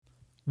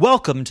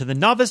Welcome to the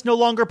Novice No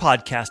Longer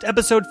podcast,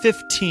 episode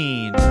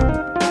 15.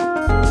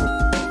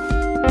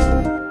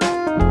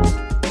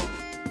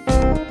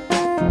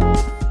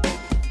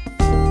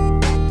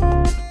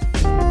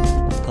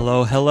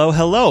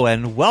 Hello,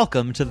 and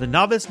welcome to the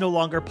Novice No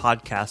Longer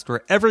podcast,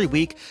 where every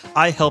week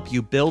I help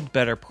you build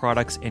better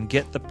products and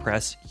get the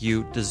press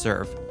you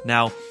deserve.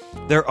 Now,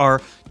 there are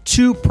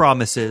two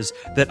promises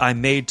that I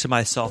made to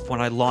myself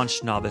when I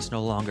launched Novice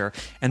No Longer,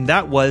 and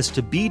that was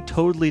to be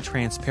totally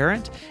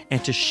transparent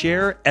and to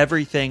share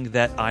everything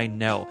that I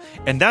know.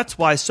 And that's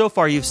why so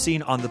far you've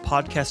seen on the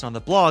podcast and on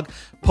the blog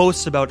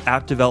posts about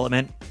app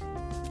development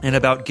and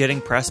about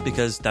getting press,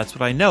 because that's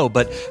what I know.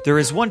 But there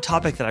is one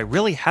topic that I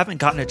really haven't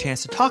gotten a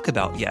chance to talk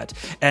about yet.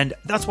 And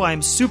that's why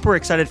I'm super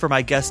excited for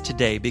my guest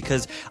today,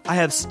 because I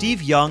have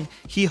Steve Young.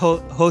 He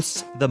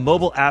hosts the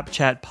Mobile App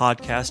Chat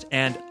podcast.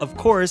 And of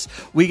course,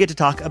 we get to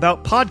talk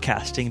about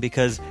podcasting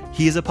because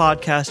he's a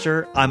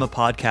podcaster, I'm a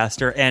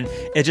podcaster, and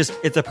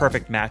it's a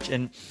perfect match.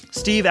 And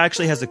Steve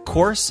actually has a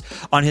course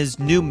on his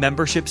new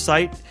membership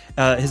site.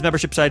 His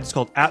membership site is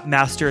called App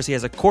Masters. He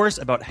has a course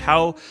about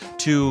how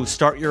to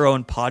start your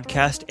own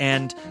podcast,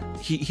 and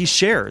he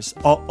shares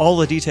all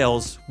the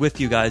details with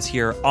you guys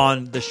here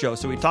on the show.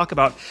 So we talk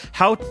about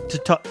how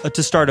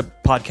to start a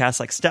podcast,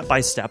 like step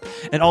by step,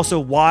 and also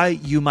why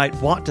you might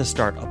want to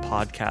start a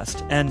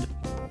podcast. And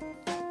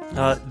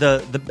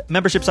the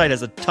membership site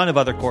has a ton of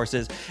other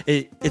courses.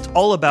 It's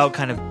all about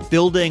kind of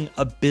building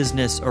a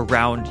business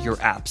around your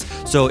apps.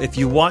 So if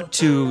you want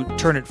to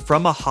turn it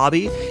from a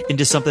hobby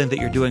into something that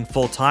you're doing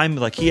full time,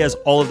 like he has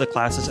all of the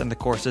classes and the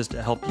courses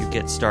to help you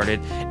get started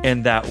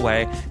in that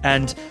way.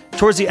 And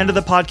towards the end of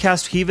the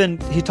podcast,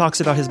 he talks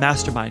about his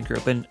mastermind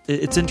group. And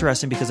it's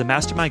interesting because a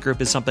mastermind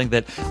group is something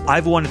that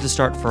I've wanted to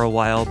start for a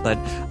while, but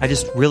I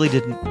just really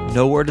didn't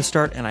know where to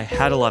start. And I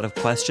had a lot of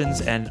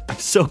questions, and I'm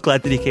so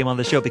glad that he came on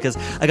the show because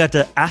I got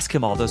to ask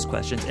him all those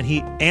questions and he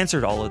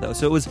answered all of those.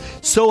 So it was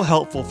so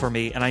helpful for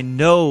me. And I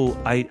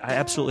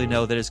absolutely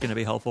know that it's going to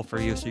be helpful for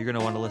you. So you're going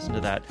to want to listen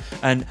to that.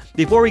 And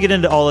before we get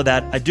into all of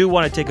that, I do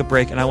want to take a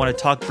break and I want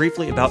to talk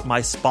briefly about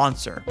my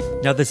sponsor.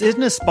 Now, this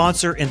isn't a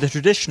sponsor in the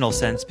traditional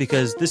sense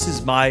because this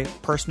is my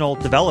personal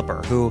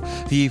developer who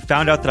he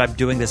found out that I'm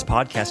doing this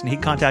podcast and he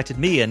contacted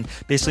me and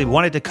basically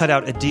wanted to cut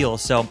out a deal.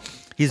 So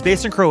he's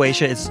based in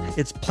Croatia.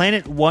 It's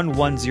Planet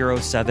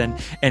 1107.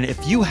 And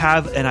if you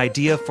have an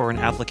idea for an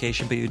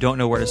application, but you don't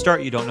know where to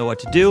start, you don't know what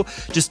to do,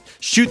 just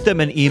shoot them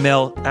an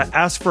email,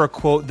 ask for a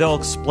quote. They'll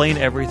explain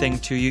everything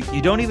to you.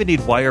 You don't even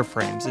need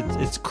wireframes.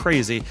 It's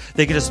crazy.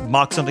 They can just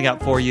mock something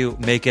out for you,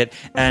 make it.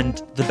 And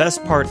the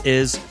best part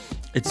is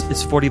it's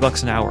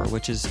 $40 an hour,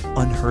 which is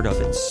unheard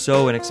of. It's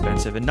so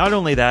inexpensive. And not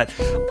only that,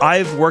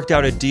 I've worked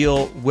out a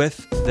deal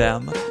with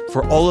them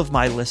for all of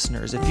my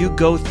listeners. If you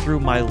go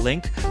through my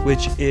link,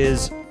 which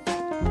is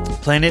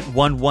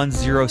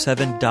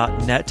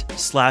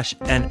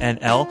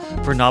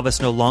planet1107.net/NNL for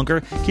Novice No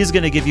Longer, he's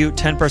going to give you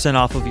 10%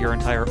 off of your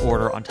entire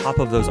order on top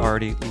of those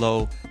already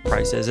low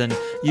prices. And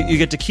you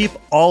get to keep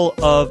all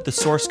of the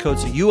source code,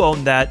 so you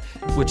own that,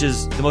 which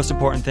is the most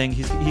important thing.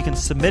 He can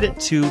submit it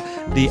to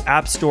the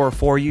App Store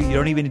for you. You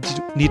don't even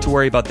need to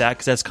worry about that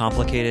because that's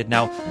complicated.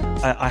 Now,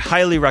 I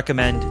highly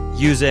recommend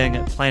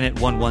using Planet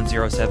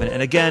 1107.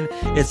 And again,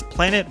 it's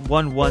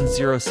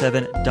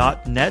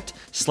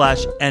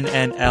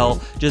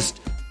planet1107.net/NNL. Just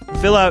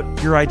fill out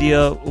your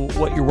idea,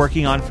 what you're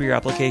working on for your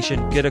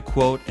application, get a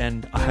quote,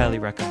 and I highly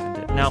recommend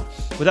it. Now,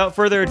 without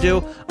further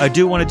ado, I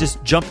do want to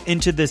just jump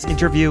into this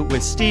interview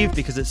with Steve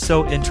because it's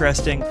so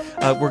interesting.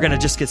 We're going to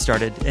just get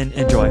started and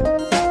enjoy.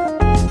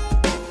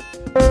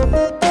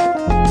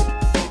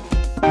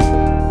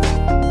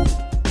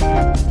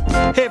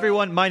 Hey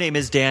everyone, my name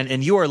is Dan,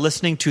 and you are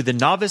listening to the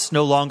Novice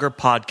No Longer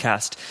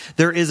podcast.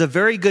 There is a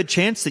very good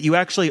chance that you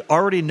actually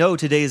already know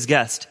today's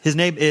guest. His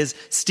name is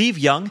Steve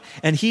Young,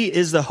 and he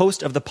is the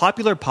host of the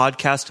popular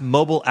podcast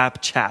Mobile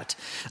App Chat.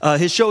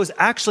 His show is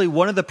actually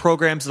one of the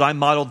programs that I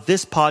modeled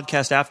this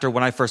podcast after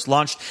when I first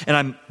launched, and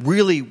I'm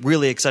really,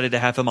 really excited to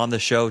have him on the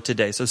show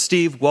today. So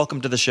Steve,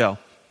 welcome to the show.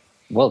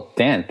 Well,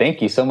 Dan,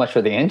 thank you so much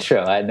for the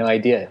intro. I had no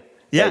idea.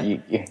 Yeah.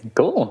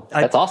 Cool.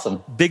 That's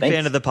awesome. Big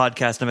fan of the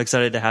podcast. I'm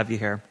excited to have you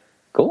here.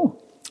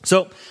 Cool.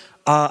 So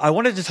I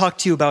wanted to talk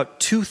to you about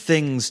two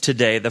things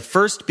today. The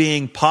first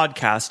being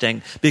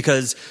podcasting,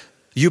 because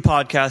you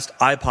podcast,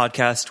 I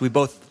podcast. We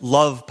both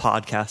love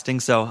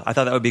podcasting, so I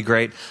thought that would be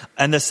great.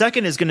 And the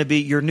second is going to be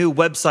your new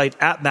website,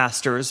 App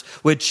Masters,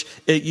 which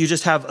you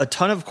just have a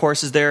ton of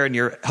courses there, and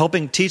you're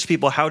helping teach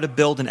people how to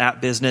build an app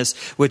business,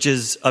 which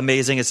is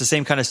amazing. It's the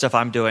same kind of stuff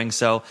I'm doing.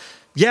 So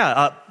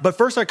yeah, but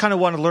first I kind of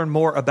want to learn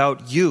more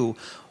about you.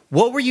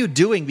 What were you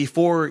doing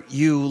before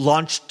you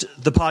launched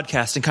the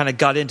podcast and kind of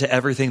got into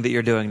everything that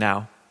you're doing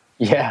now?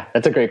 Yeah,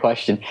 that's a great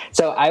question.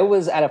 So I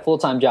was at a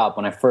full-time job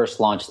when I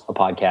first launched a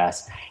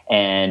podcast,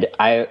 and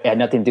I had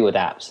nothing to do with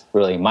apps,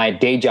 really. My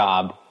day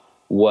job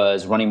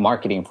was running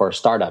marketing for a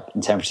startup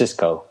in San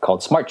Francisco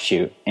called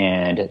SmartShoot,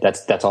 and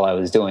that's all I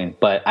was doing.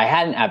 But I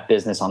had an app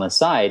business on the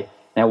side,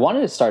 and I wanted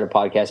to start a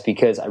podcast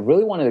because I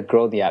really wanted to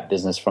grow the app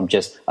business from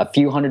just a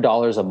few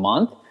 $100s a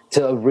month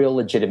to a real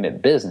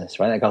legitimate business,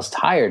 right? Like I was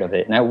tired of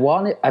it. And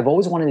I've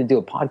always wanted to do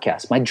a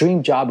podcast. My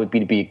dream job would be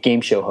to be a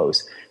game show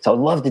host. So I'd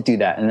love to do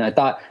that. And I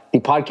thought the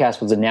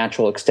podcast was a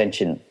natural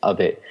extension of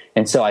it.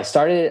 And so I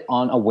started it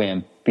on a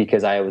whim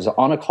because I was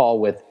on a call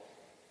with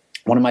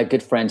one of my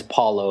good friends,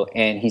 Paulo,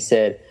 and he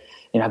said,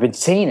 I've been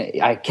saying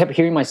it. I kept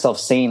hearing myself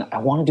saying, I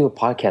want to do a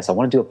podcast. I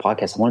want to do a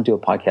podcast. I want to do a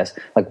podcast,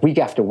 like week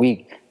after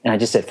week. And I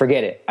just said,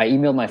 forget it. I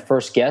emailed my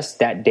first guest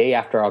that day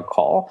after our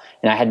call,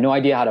 and I had no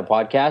idea how to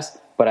podcast,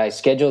 but I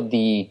scheduled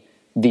the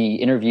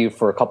interview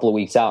for a couple of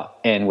weeks out.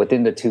 And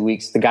within the 2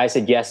 weeks, the guy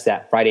said yes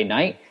that Friday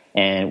night,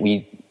 and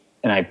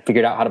I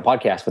figured out how to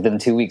podcast within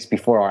 2 weeks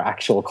before our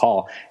actual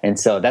call. And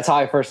so that's how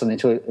I first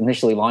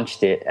initially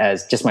launched it,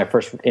 as just my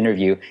first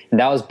interview. And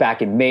that was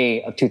back in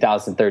May of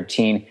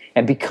 2013.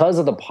 And because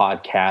of the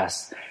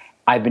podcast,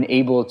 I've been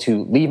able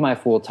to leave my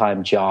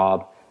full-time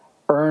job,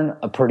 earn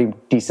a pretty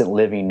decent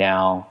living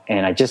now.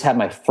 And I just had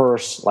my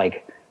first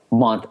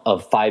month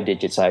of 5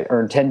 digits. I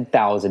earned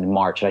 10,000 in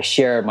March, and I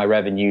share my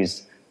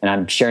revenues, and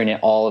I'm sharing it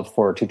all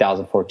for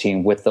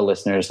 2014 with the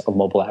listeners of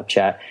Mobile App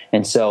Chat.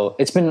 And so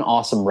it's been an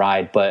awesome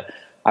ride. But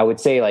I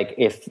would say,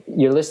 if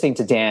you're listening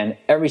to Dan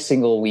every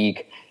single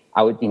week,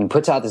 he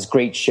puts out this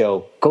great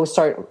show. Go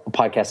start a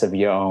podcast of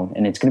your own,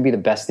 and it's going to be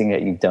the best thing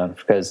that you've done,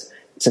 because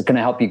it's going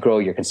to help you grow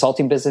your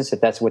consulting business if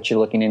that's what you're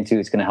looking into.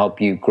 It's going to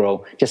help you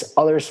grow just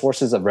other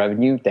sources of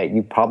revenue that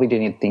you probably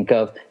didn't even think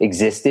of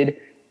existed.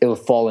 It will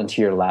fall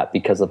into your lap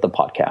because of the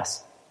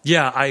podcast.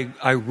 Yeah,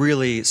 I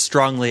really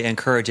strongly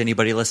encourage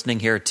anybody listening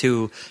here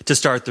to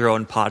start their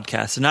own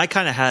podcast. And I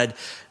kind of had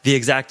the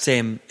exact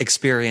same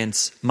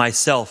experience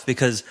myself,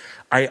 because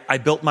I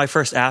built my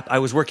first app. I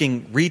was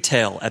working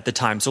retail at the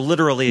time, so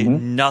literally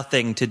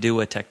nothing to do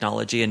with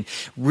technology. And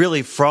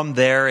really from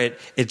there,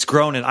 it's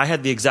grown. And I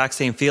had the exact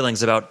same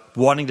feelings about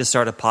wanting to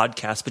start a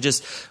podcast, but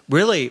just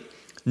really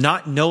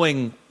not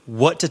knowing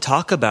what to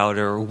talk about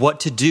or what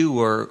to do,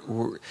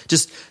 or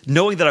just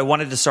knowing that I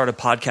wanted to start a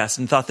podcast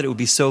and thought that it would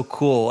be so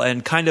cool.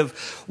 And kind of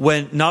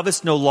when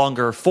Novice No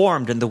Longer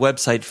formed and the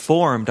website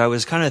formed, I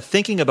was kind of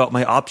thinking about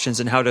my options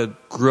and how to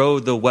grow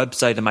the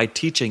website and my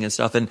teaching and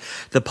stuff. And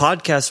the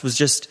podcast was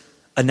just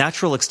a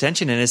natural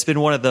extension, and it's been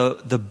one of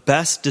the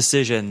best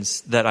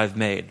decisions that I've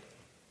made.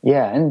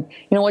 Yeah. And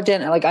you know what,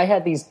 Dan, I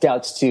had these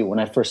doubts too when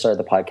I first started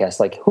the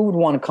podcast. Who would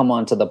want to come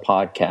onto the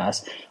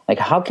podcast?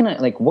 How can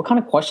I, what kind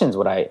of questions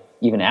would I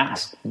even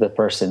ask the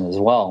person as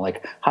well?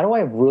 How do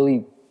I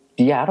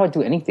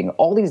do anything?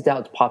 All these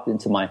doubts popped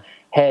into my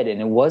head.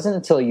 And it wasn't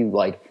until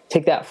you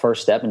take that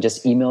first step and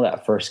just email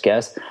that first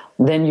guest,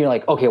 then you're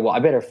like, okay, well, I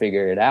better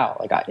figure it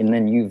out. And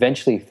then you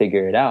eventually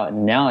figure it out.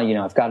 And now,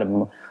 I've got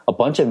a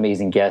bunch of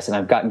amazing guests, and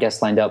I've got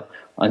guests lined up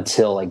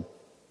until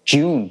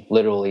June,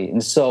 literally.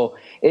 And so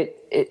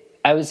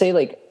I would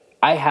say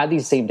I had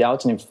these same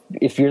doubts. And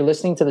if you're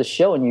listening to the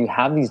show and you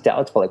have these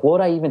doubts, but what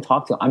would I even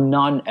talk to? I'm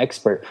not an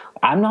expert.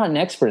 I'm not an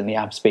expert in the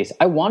app space.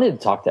 I wanted to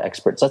talk to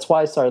experts. That's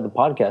why I started the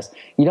podcast.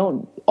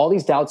 All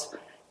these doubts,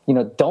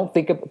 don't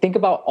think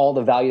about all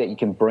the value that you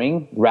can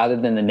bring rather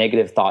than the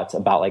negative thoughts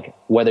about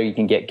whether you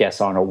can get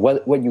guests on or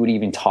what you would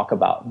even talk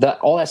about.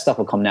 All that stuff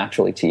will come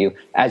naturally to you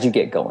as you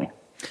get going.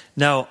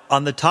 Now,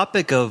 on the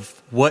topic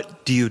of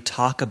what do you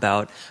talk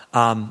about,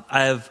 I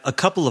have a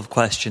couple of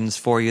questions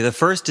for you. The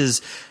first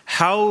is,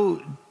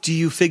 how do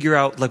you figure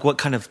out what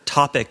kind of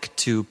topic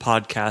to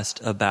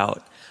podcast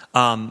about?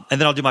 And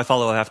then I'll do my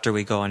follow-up after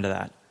we go into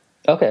that.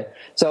 Okay.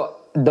 So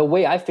the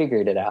way I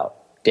figured it out,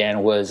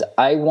 Dan, was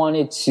I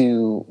wanted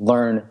to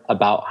learn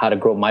about how to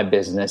grow my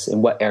business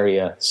in what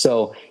area.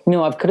 So,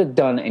 I could have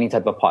done any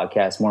type of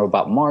podcast more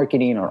about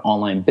marketing or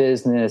online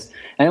business.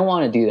 I didn't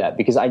want to do that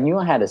because I knew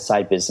I had a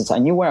side business. I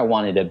knew where I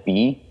wanted to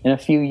be in a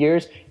few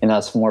years, and I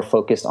was more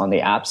focused on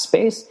the app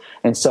space.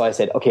 And so I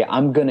said, okay,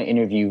 I'm going to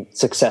interview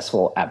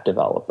successful app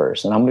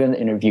developers, and I'm going to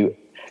interview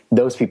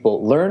those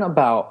people, learn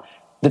about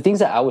the things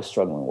that I was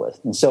struggling with.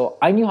 And so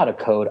I knew how to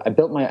code. I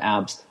built my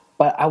apps,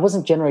 but I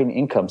wasn't generating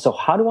income. So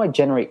how do I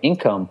generate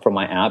income from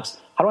my apps?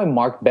 How do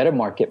I better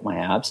market my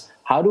apps?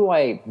 How do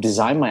I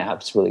design my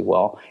apps really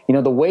well?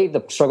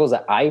 The struggles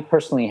that I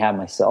personally had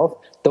myself,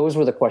 those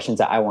were the questions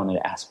that I wanted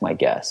to ask my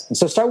guests. And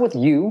so start with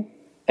you,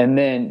 and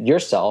then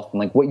yourself,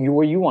 and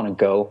where you want to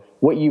go,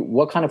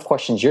 what kind of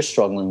questions you're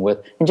struggling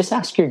with, and just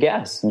ask your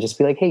guests and just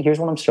be like, hey, here's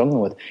what I'm struggling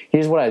with.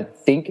 Here's what I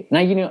think. Now,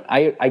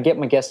 I get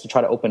my guests to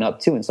try to open up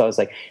too. And so I was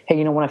like,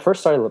 hey, when I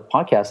first started the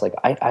podcast,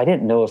 I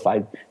didn't know if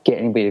I'd get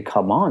anybody to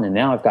come on. And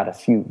now I've got a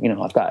few,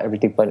 I've got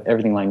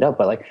everything lined up.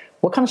 But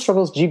what kind of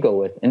struggles do you go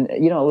with? And,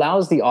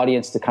 allows the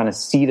audience to kind of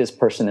see this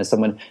person as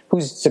someone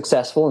who's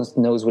successful and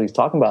knows what he's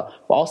talking about,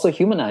 but also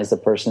humanize the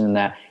person in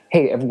that,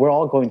 hey, we're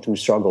all going through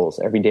struggles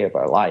every day of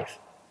our life.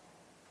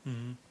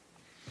 Mm-hmm.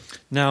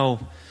 Now,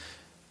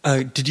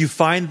 did you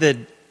find that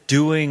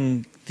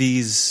doing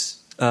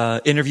these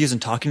interviews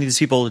and talking to these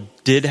people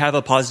did have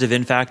a positive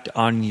impact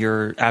on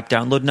your app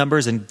download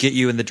numbers and get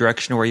you in the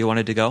direction where you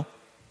wanted to go?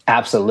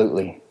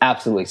 Absolutely.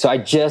 So I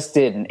just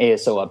did an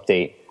ASO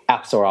update,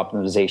 App Store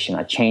optimization.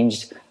 I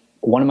changed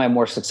one of my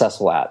more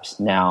successful apps.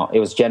 Now, it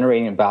was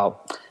generating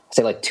about,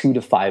 say, $2 to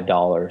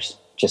 $5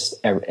 just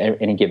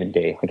any given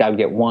day. Like I would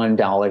get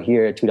 $1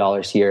 here,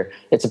 $2 here.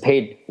 It's a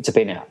paid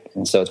app.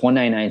 And so it's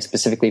 $1.99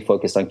 specifically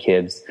focused on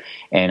kids.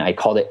 And I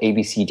called it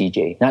ABC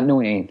DJ, not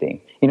knowing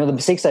anything. You know, the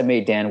mistakes I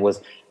made, Dan, was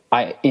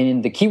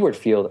in the keyword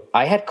field,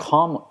 I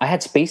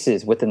had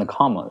spaces within the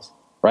commas,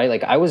 right?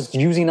 Like I was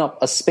using up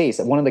a space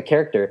at one of the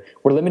character.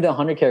 We're limited to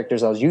 100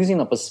 characters. I was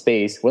using up a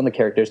space, one of the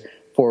characters,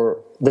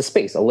 for the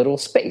space, a little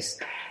space.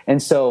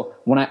 And so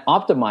when I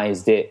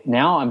optimized it,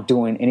 now I'm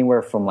doing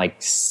anywhere from like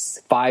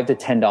 $5 to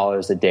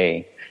 $10 a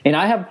day. And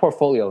I have a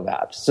portfolio of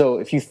apps. So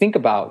if you think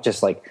about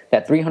just like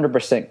that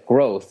 300%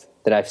 growth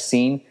that I've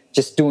seen,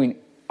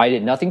 I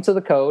did nothing to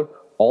the code.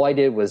 All I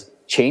did was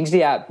change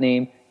the app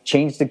name,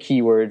 change the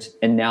keywords,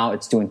 and now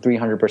it's doing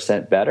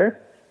 300%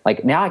 better.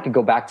 Like now I could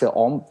go back to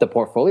all the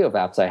portfolio of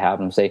apps I have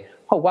and say,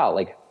 oh wow,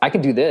 like I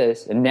can do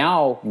this. And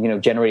now, you know,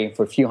 generating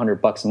for a few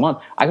 $100 a month,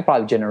 I could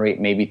probably generate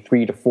maybe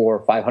 $300 to $400 or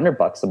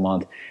 $500 a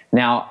month.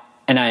 Now,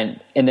 and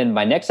then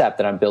my next app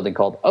that I'm building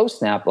called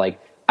OSnap, like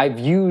I've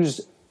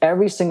used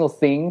every single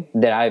thing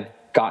that I've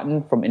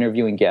gotten from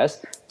interviewing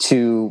guests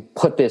to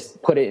put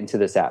it into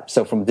this app.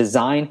 So from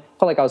design, I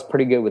felt like I was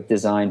pretty good with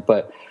design,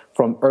 but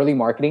from early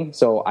marketing,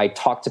 so I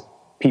talked to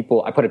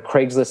people, I put a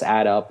Craigslist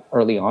ad up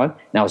early on,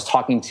 and I was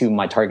talking to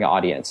my target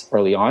audience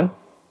early on,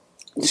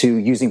 to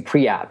using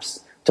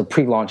pre-apps to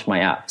pre-launch my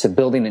app, to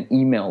building an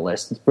email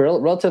list. It's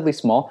relatively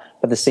small,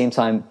 but at the same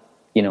time,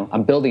 you know,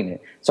 I'm building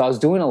it. So I was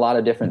doing a lot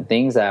of different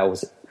things that I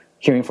was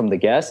hearing from the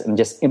guests and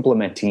just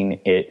implementing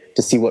it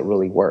to see what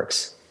really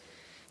works.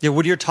 Yeah,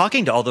 when you're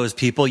talking to all those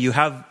people, you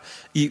have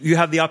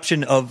the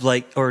option of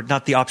like, or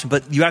not the option,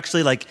 but you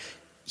actually like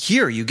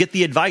you get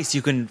the advice.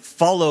 You can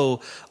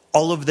follow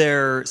all of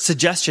their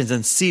suggestions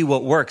and see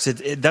what works.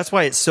 That's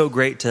why it's so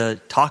great to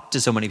talk to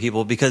so many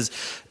people, because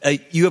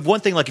you have one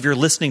thing, like if you're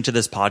listening to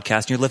this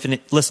podcast, and you're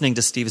listening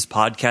to Steve's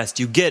podcast,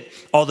 you get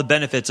all the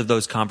benefits of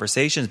those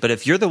conversations. But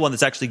if you're the one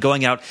that's actually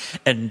going out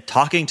and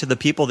talking to the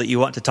people that you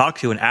want to talk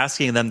to and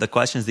asking them the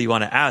questions that you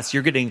want to ask,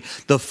 you're getting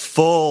the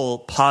full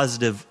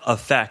positive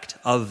effect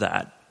of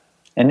that.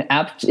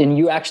 And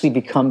you actually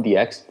become the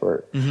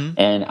expert. Mm-hmm.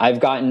 And I've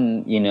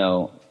gotten, you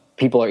know,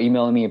 people are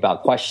emailing me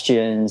about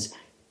questions.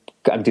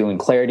 I'm doing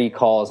clarity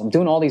calls. I'm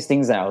doing all these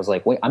things that I was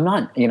like, wait, I'm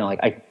not, you know,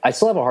 like I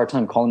still have a hard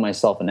time calling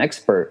myself an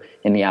expert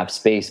in the app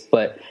space,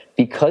 but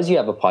because you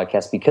have a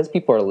podcast, because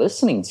people are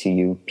listening to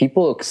you,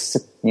 people,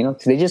 you know,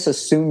 they just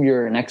assume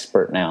you're an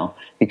expert now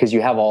because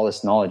you have all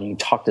this knowledge and you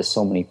talk to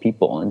so many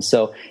people. And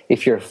so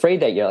if you're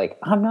afraid that you're like,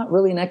 I'm not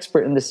really an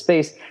expert in this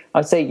space,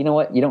 I'd say, you know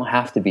what, you don't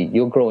have to be.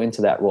 You'll grow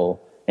into that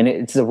role. And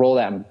it's a role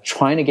that I'm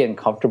trying to get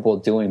comfortable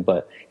doing,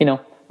 but, you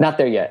know, not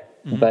there yet,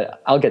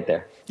 but I'll get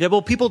there. Yeah,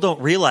 well, people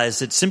don't realize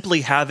that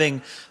simply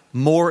having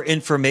more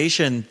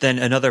information than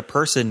another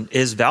person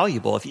is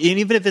valuable.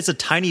 Even if it's a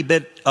tiny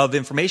bit of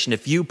information,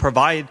 if you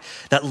provide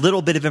that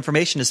little bit of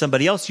information to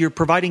somebody else, you're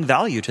providing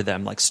value to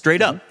them, like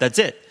straight up. That's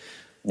it.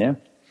 Yeah.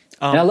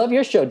 And I love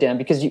your show, Dan,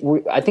 because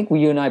I think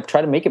you and I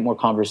try to make it more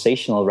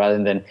conversational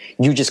rather than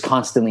you just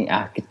constantly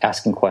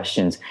asking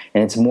questions.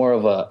 And it's more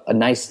of a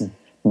nice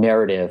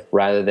narrative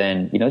rather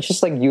than, you know, it's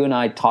just like you and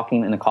I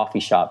talking in a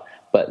coffee shop.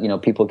 But, you know,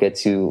 people get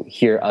to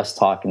hear us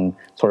talk and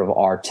sort of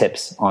our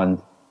tips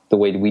on the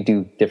way we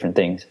do different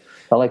things.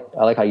 I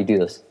like how you do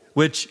this.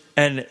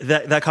 And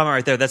that comment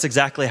right there, that's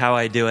exactly how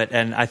I do it.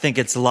 And I think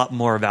it's a lot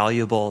more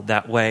valuable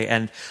that way.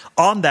 And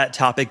on that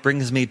topic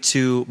brings me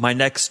to my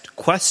next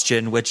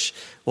question, which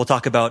we'll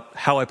talk about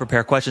how I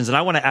prepare questions. And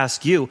I want to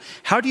ask you,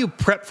 how do you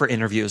prep for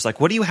interviews? Like,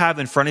 what do you have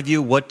in front of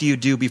you? What do you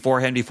do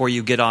beforehand before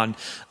you get on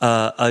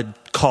a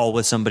call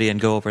with somebody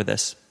and go over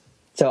this?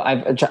 So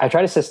I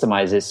try to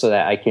systemize it so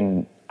that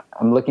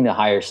I'm looking to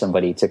hire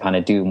somebody to kind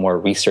of do more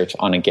research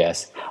on a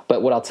guest.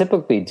 But what I'll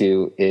typically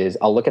do is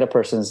I'll look at a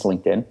person's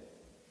LinkedIn.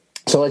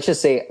 So let's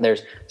just say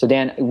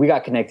Dan, we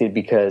got connected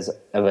because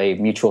of a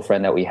mutual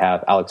friend that we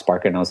have, Alex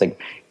Barker. And I was like,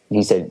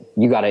 he said,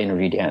 you got to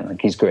interview Dan.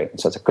 Like, he's great.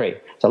 So I said,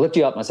 great. So I looked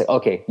you up and I said,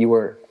 okay, you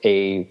were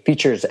a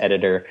features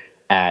editor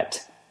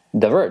at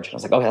The Verge. And I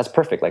was like, okay, that's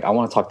perfect. Like, I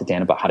want to talk to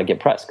Dan about how to get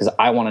press because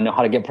I want to know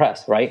how to get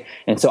press, right?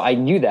 And so I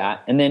knew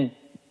that. And then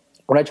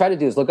what I try to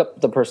do is look up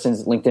the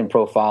person's LinkedIn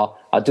profile.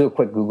 I'll do a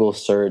quick Google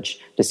search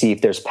to see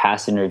if there's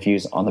past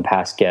interviews on the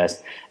past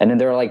guest. And then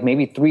there are like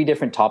maybe 3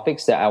 different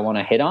topics that I want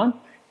to hit on.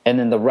 And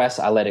then the rest,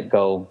 I let it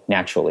go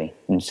naturally.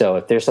 And so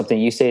if there's something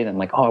you say, then I'm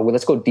like, oh, well,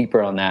 let's go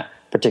deeper on that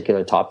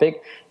particular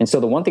topic. And so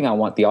the one thing I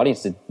want the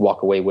audience to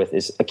walk away with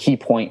is a key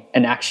point,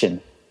 an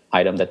action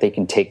item that they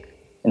can take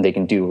and they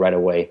can do right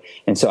away.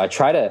 And so I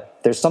try to,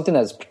 there's something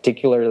that's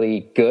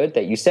particularly good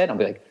that you said, I'll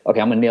be like, okay,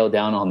 I'm gonna nail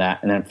down on that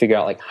and then figure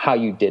out like how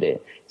you did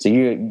it. So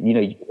you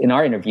know, in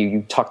our interview,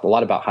 you talked a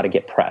lot about how to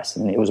get press,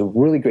 and it was a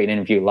really great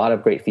interview, a lot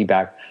of great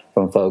feedback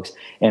from folks.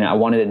 And I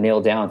wanted to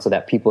nail down so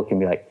that people can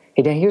be like,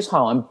 hey, Dan, here's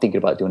how I'm thinking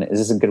about doing it. Is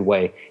this a good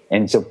way?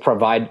 And so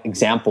provide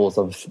examples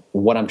of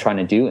what I'm trying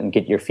to do and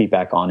get your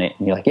feedback on it.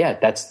 And you're like, yeah,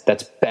 that's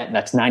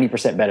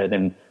 90% better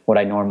than what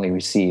I normally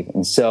receive.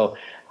 And so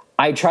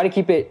I try to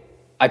keep it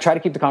I try to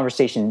keep the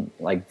conversation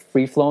like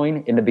free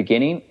flowing in the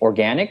beginning,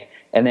 organic.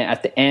 And then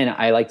at the end,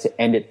 I like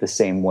to end it the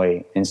same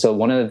way. And so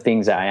one of the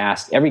things that I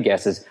ask every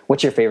guest is,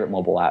 what's your favorite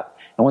mobile app?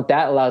 And what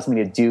that allows me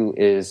to do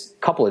is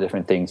a couple of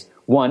different things.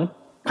 One,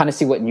 kind of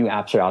see what new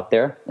apps are out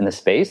there in the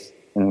space.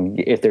 And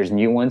if there's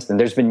new ones, then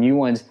there's been new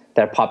ones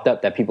that have popped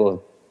up that people have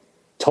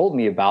told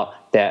me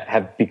about that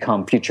have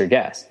become future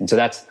guests. And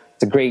so it's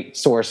a great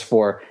source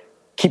for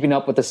keeping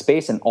up with the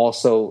space and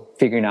also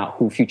figuring out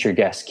who future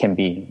guests can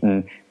be.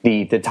 And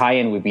the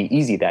tie-in would be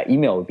easy. That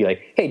email would be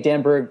like, hey,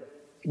 Dan Berg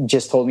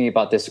just told me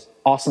about this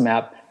awesome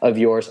app of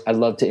yours. I'd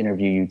love to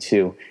interview you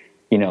too.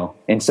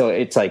 And so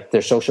it's like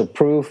there's social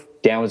proof.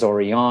 Dan was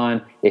already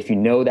on. If you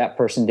know that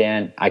person,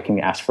 Dan, I can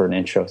ask for an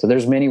intro. So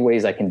there's many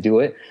ways I can do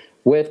it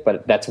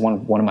but that's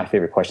one of my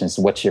favorite questions.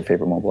 What's your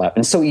favorite mobile app?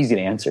 And it's so easy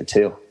to answer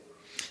too.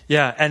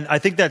 Yeah, and I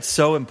think that's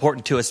so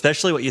important too,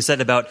 especially what you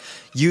said about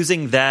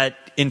using that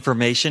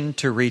information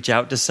to reach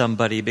out to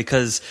somebody,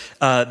 because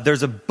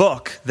there's a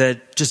book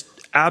that just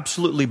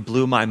absolutely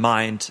blew my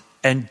mind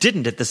and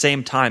didn't at the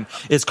same time.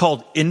 It's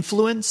called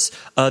Influence,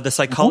 The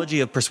Psychology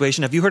of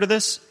Persuasion. Have you heard of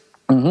this?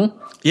 Mm-hmm.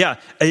 Yeah,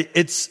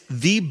 it's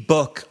the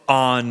book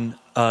on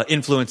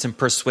influence and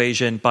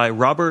persuasion by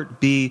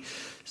Robert B.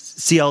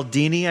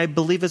 Cialdini, I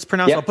believe it's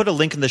pronounced. Yep. I'll put a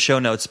link in the show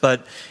notes,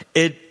 but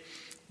it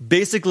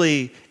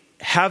basically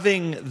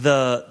having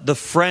the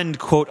friend,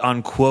 quote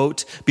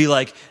unquote, be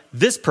like,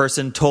 this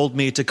person told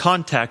me to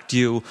contact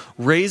you,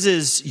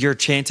 raises your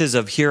chances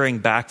of hearing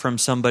back from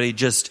somebody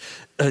just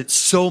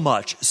so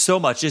much.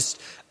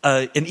 Just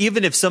and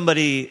even if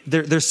somebody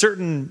there's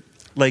certain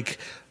like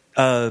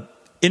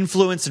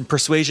influence and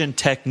persuasion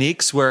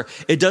techniques where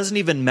it doesn't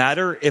even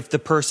matter if the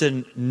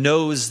person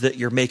knows that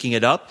you're making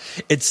it up,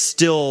 it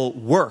still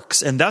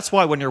works. And that's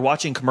why when you're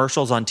watching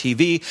commercials on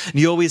TV,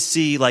 you always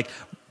see like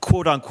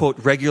quote unquote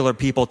regular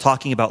people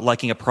talking about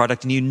liking a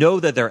product, and you know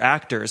that they're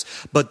actors,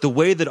 but the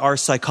way that our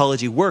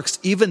psychology works,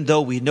 even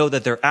though we know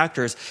that they're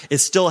actors, it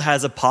still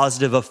has a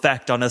positive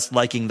effect on us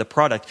liking the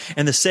product.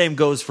 And the same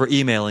goes for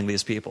emailing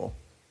these people.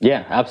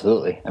 Yeah,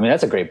 absolutely. I mean,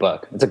 that's a great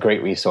book. It's a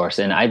great resource.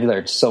 And I've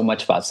learned so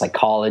much about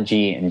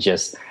psychology and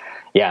just,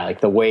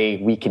 like the way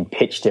we can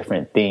pitch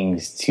different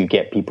things to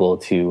get people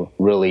to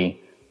really,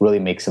 really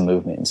make some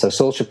movement. So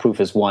social proof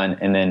is one.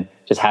 And then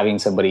just having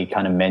somebody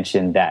kind of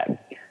mention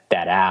that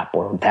app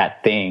or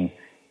that thing,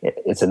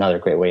 it's another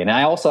great way. And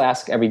I also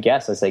ask every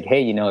guest, I was like,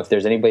 hey, if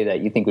there's anybody that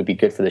you think would be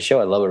good for the show,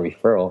 I'd love a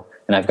referral.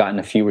 And I've gotten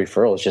a few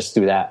referrals just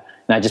through that.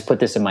 And I just put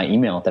this in my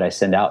email that I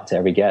send out to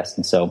every guest.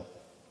 And so,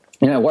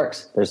 it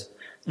works. There's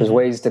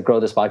ways to grow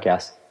this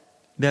podcast.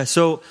 Yeah.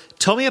 So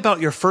tell me about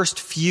your first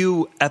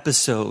few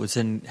episodes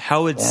and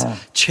how it's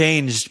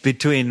changed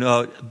between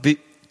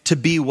to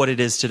be what it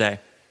is today.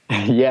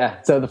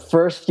 Yeah. So the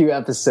first few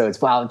episodes,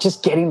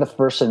 just getting the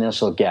first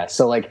initial guest.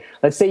 So like,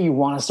 let's say you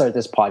want to start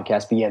this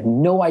podcast, but you have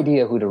no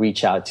idea who to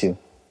reach out to.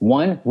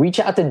 One, reach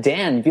out to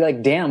Dan. You'd be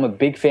like, Dan, I'm a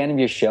big fan of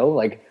your show.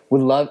 Like,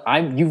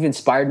 you've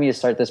inspired me to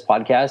start this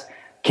podcast.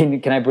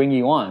 Can I bring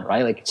you on?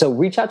 Right. Like, so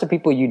reach out to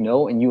people you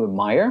know and you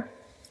admire.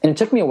 And it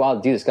took me a while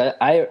to do this.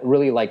 I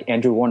really like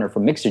Andrew Warner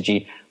from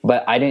Mixergy,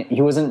 but he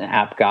wasn't an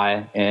app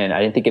guy and I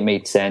didn't think it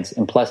made sense.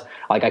 And plus,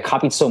 like I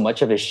copied so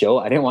much of his show,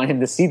 I didn't want him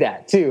to see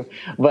that too.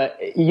 But,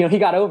 he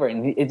got over it.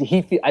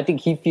 And I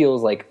think he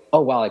feels like, oh,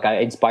 wow, like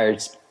I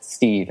inspired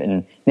Steve.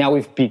 And now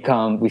we've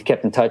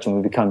kept in touch and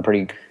we've become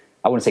pretty,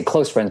 I wouldn't say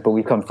close friends, but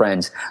we've become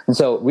friends. And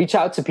so reach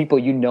out to people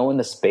in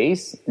the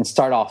space and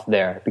start off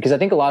there. Because I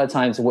think a lot of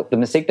times the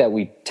mistake that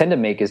we tend to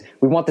make is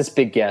we want this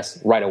big guest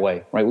right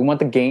away, right? We want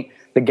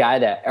the guy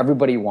that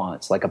everybody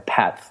wants, like a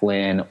Pat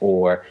Flynn,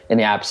 or in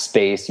the app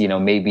space,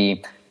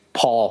 maybe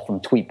Paul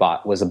from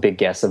Tweetbot was a big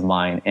guest of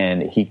mine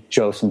and he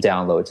drove some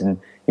downloads. And,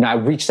 I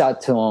reached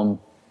out to him.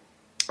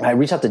 I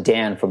reached out to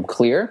Dan from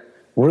Clear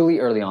really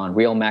early on,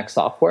 Real Mac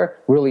Software,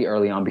 really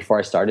early on before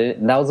I started it.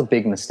 And that was a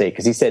big mistake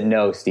because he said,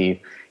 no, Steve.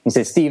 He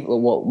said, Steve,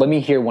 well, let me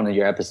hear one of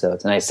your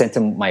episodes. And I sent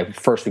him my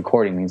first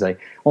recording. And he's like,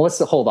 well, let's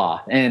hold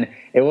off. And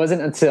it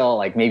wasn't until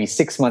like maybe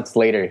 6 months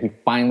later, he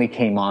finally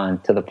came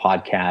on to the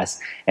podcast.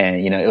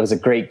 And, it was a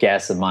great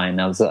guest of mine.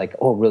 And I was like,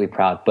 oh, really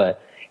proud.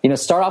 But,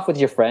 start off with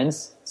your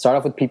friends. Start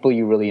off with people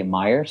you really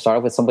admire. Start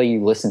off with somebody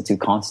you listen to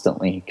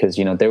constantly because,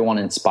 they want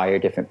to inspire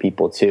different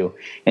people too.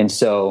 And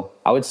so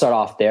I would start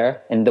off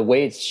there. And the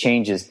way it's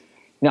changed is,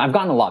 I've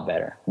gotten a lot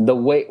better.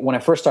 When I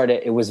first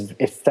started,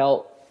 it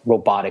felt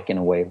robotic in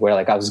a way where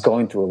like I was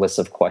going through a list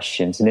of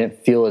questions and it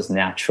didn't feel as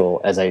natural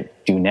as I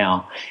do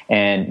now.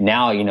 And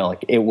now,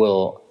 like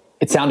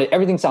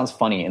everything sounds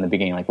funny in the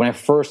beginning. Like when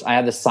I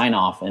had the sign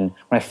off and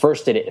when I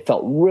first did it, it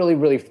felt really,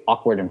 really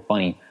awkward and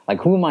funny.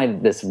 Like who am I,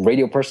 this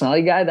radio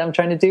personality guy that I'm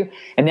trying to do?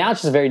 And now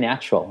it's just very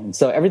natural. And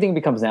so everything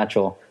becomes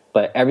natural,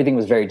 but everything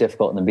was very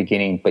difficult in the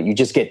beginning, but you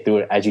just get through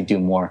it as you do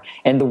more.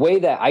 And the way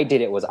that I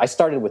did it was I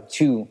started with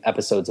 2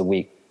 episodes a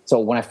week.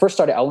 So when I first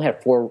started, I only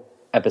had 4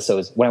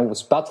 episodes. When I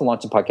was about to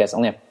launch the podcast, I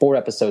only had 4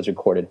 episodes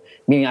recorded,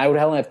 meaning I would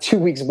only have 2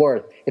 weeks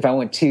worth if I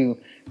went two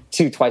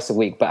twice a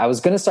week. But I was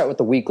going to start with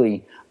the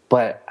weekly,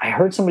 but I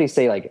heard somebody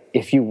say like,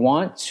 if you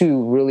want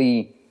to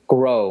really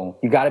grow,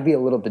 you got to be a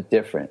little bit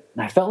different.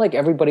 And I felt like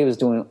everybody was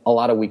doing a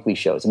lot of weekly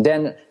shows. And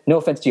Dan, no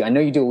offense to you, I know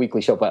you do a weekly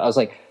show, but I was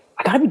like,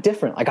 I got to be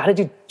different. I got to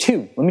do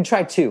 2. Let me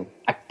try 2.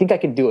 I think I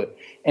can do it.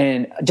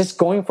 And just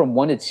going from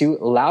 1 to 2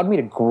 allowed me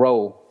to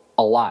grow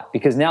a lot,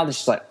 because now there's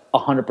just like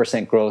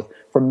 100% growth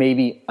for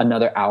maybe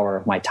another hour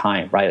of my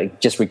time, right?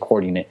 Like just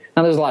recording it.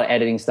 Now there's a lot of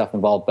editing stuff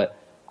involved, but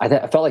I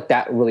felt like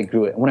that really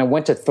grew it. When I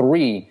went to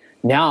 3,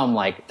 now I'm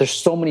like, there's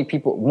so many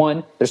people.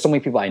 1, there's so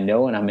many people I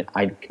know and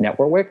I can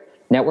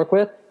network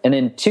with. And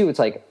then 2, it's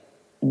like,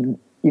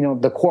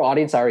 the core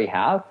audience I already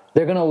have,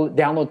 they're going to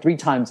download 3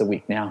 times a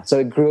week now. So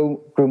it grew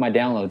my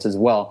downloads as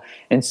well.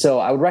 And so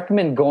I would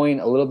recommend going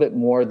a little bit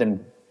more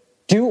than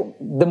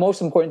the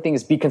most important thing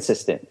is be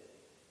consistent.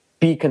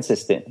 Be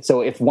consistent.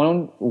 So if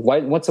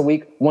once a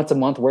week, once a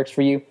month works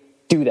for you,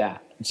 do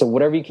that. So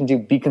whatever you can do,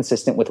 be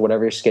consistent with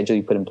whatever schedule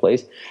you put in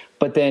place.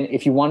 But then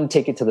if you want to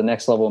take it to the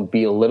next level and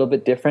be a little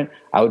bit different,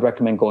 I would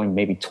recommend going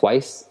maybe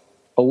twice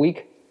a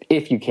week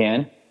if you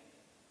can.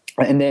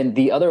 And then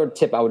the other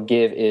tip I would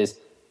give is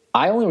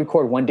I only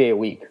record 1 day a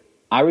week.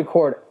 I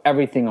record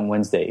everything on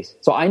Wednesdays.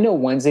 So I know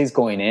Wednesdays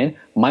going in,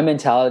 my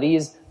mentality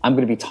is I'm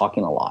going to be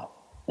talking a lot,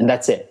 and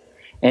that's it.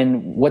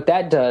 And what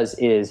that does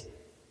is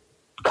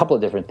a couple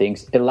of different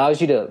things. It allows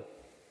you to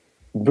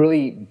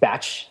really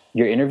batch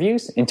your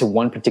interviews into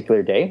one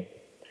particular day.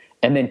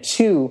 And then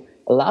 2,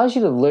 allows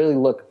you to literally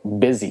look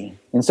busy.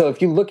 And so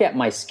if you look at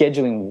my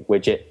scheduling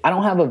widget, I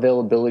don't have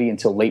availability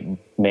until late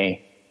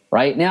May.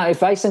 Right now,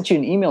 if I sent you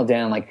an email,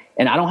 Dan,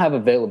 and I don't have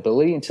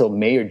availability until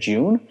May or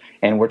June,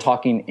 and we're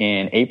talking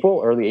in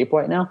early April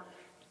right now,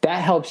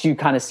 that helps you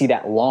kind of see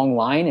that long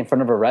line in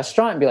front of a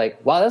restaurant and be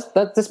like, wow,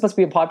 this must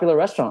be a popular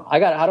restaurant.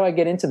 How do I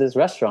get into this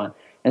restaurant?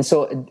 And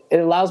so it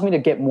allows me to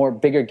get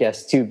bigger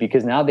guests too,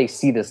 because now they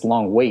see this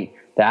long wait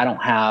that I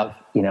don't have,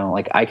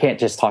 I can't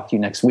just talk to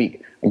you next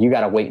week, and you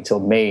got to wait until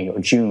May or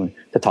June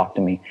to talk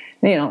to me.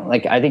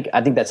 I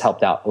think that's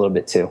helped out a little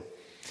bit too.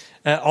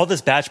 All this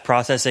batch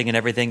processing and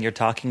everything you're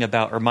talking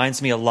about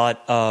reminds me a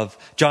lot of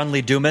John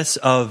Lee Dumas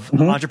of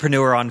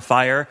Entrepreneur on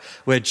Fire,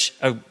 which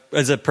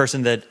is a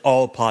person that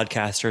all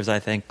podcasters, I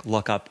think,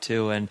 look up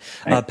to. And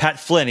Pat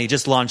Flynn, he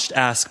just launched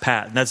Ask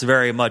Pat, and that's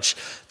very much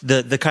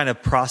the kind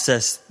of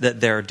process that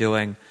they're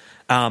doing.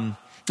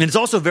 And it's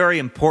also very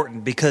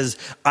important because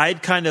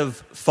I'd kind of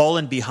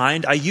fallen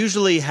behind. I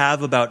usually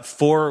have about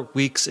 4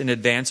 weeks in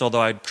advance,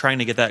 although I'm trying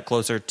to get that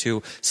closer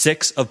to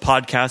 6 of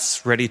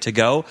podcasts ready to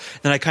go.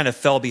 Then I kind of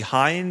fell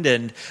behind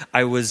and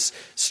I was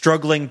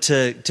struggling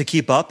to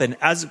keep up. And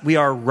as we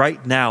are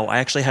right now, I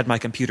actually had my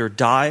computer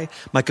die.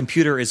 My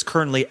computer is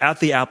currently at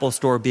the Apple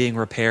Store being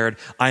repaired.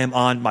 I am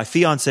on my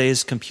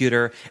fiance's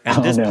computer, and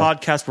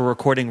podcast we're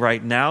recording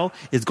right now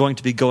is going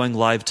to be going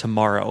live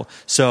tomorrow.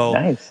 So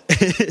nice.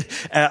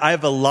 I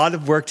have a lot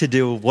of work to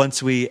do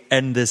once we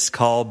end this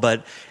call,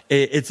 but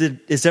it's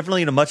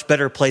definitely in a much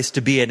better place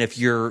to be in if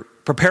you're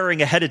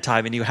preparing ahead of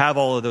time and you have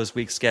all of those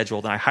weeks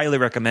scheduled. And I highly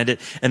recommend it.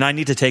 And I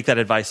need to take that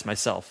advice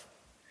myself.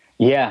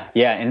 Yeah.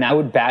 And I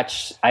would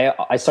batch.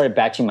 I started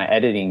batching my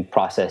editing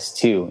process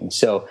too. And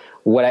so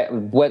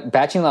what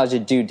batching allows you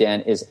to do,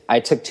 Dan, is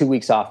I took 2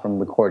 weeks off from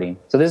recording.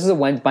 So this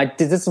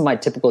is my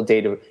typical day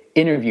to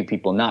interview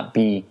people, not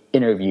be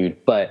interviewed.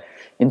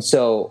 And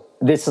so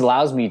this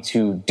allows me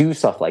to do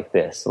stuff like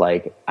this.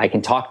 Like I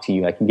can talk to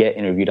you, I can get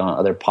interviewed on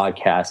other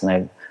podcasts,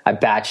 and I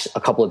batched a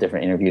couple of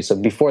different interviews. So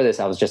before this,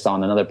 I was just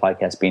on another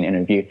podcast being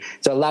interviewed.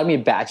 So it allowed me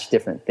to batch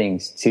different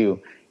things too.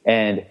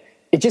 And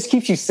it just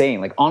keeps you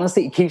sane. Like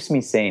honestly, it keeps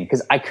me sane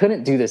because I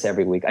couldn't do this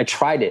every week. I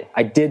tried it.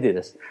 I did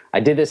this.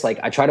 Like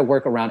I tried to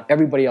work around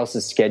everybody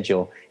else's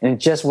schedule, and it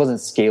just wasn't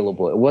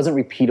scalable. It wasn't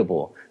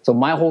repeatable. So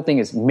my whole thing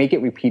is make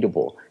it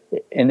repeatable.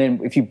 And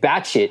then if you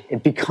batch it,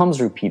 it becomes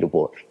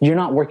repeatable. You're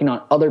not working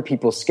on other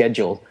people's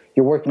schedule.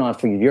 You're working on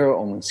it for your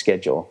own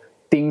schedule.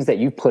 Things that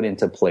you put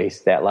into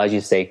place that allows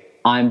you to say,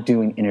 I'm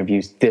doing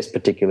interviews this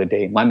particular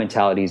day. My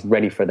mentality is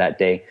ready for that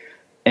day.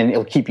 And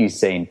it'll keep you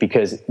sane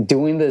because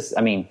doing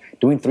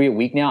 3 a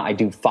week now, I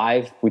do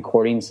 5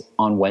 recordings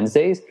on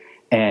Wednesdays,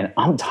 and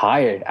I'm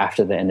tired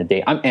after the end of the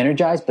day. I'm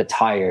energized, but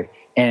tired.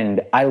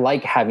 And I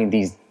like having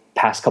these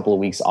past couple of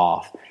weeks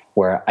off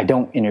where I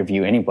don't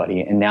interview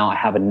anybody. And now I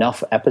have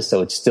enough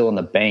episodes still in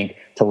the bank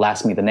to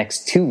last me the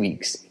next 2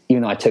 weeks,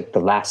 even though I took the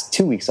last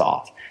 2 weeks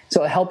off.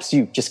 So it helps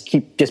you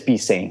just be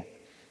sane.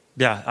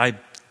 Yeah, I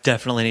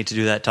definitely need to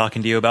do that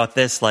talking to you about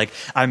this. Like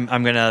I'm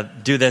going to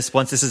do this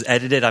once this is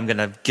edited. I'm going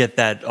to get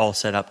that all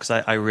set up because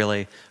I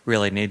really,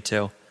 really need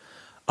to.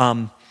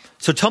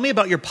 So tell me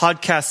about your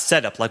podcast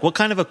setup. Like what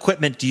kind of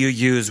equipment do you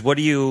use? What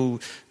do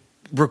you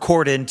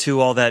record into,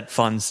 all that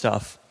fun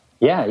stuff?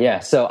 Yeah.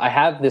 So I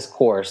have this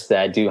course that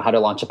I do, how to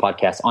launch a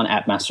podcast, on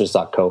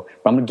appmasters.co, where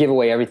I'm going to give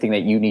away everything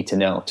that you need to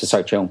know to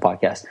start your own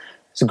podcast.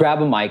 So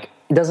grab a mic.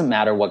 It doesn't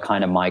matter what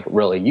kind of mic,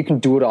 really. You can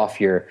do it off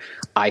your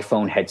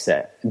iPhone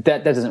headset.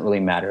 That doesn't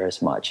really matter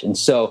as much. And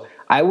so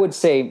I would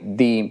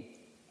say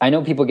I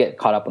know people get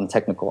caught up on the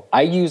technical.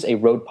 I use a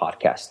Rode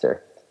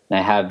Podcaster, and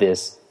I have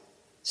this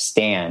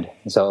stand.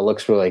 So it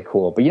looks really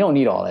cool, but you don't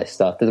need all that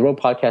stuff. The Rode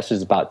Podcaster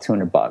is about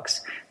 $200,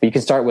 but you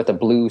can start with a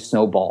Blue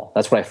Snowball.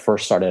 That's what I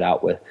first started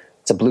out with.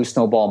 It's a Blue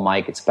Snowball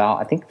mic. It's about,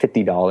 I think,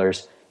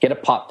 $50. Get a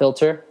pop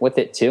filter with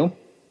it too,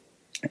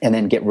 and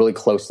then get really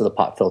close to the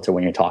pop filter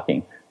when you're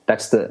talking.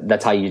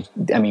 That's how you,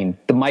 I mean,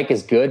 the mic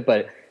is good,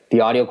 but the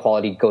audio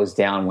quality goes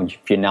down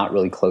if you're not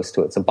really close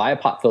to it. So buy a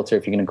pop filter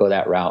if you're going to go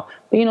that route.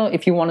 But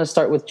if you want to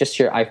start with just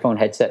your iPhone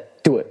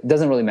headset, do it. It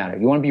doesn't really matter.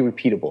 You want to be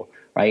repeatable,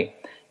 right?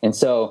 And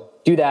so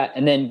do that.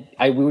 And then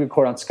we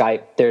record on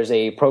Skype. There's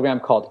a program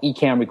called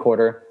Ecamm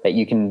Recorder that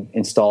you can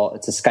install.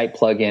 It's a Skype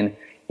plugin.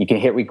 You can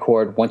hit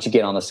record once you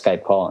get on the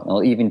Skype call, and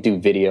it'll even do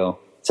video.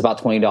 It's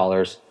about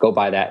 $20. Go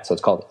buy that. So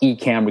it's called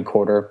Ecamm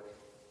Recorder.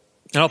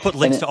 And I'll put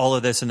links to all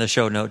of this in the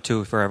show note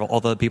too for all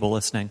the people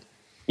listening.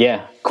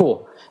 Yeah,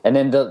 cool. And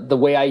then the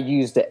way I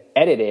use to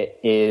edit it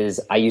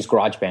is I use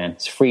GarageBand.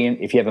 It's free.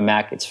 If you have a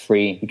Mac, it's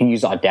free. You can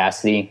use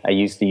Audacity. I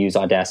used to use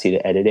Audacity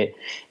to edit it.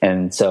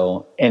 And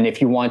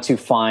if you want to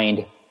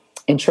find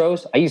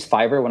intros, I used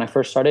Fiverr when I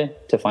first started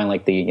to find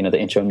like the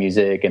intro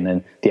music and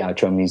then the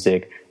outro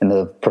music and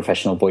the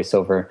professional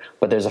voiceover.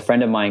 But there's a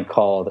friend of mine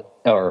called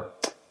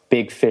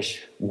Big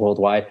Fish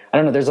Worldwide. I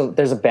don't know.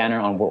 There's a banner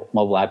on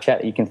Mobile App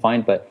Chat that you can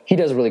find, but he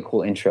does really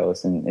cool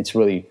intros, and it's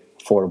really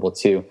affordable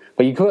too.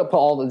 But you could put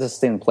all of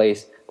this in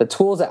place. The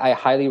tools that I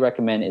highly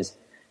recommend is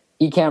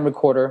Ecamm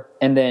Recorder,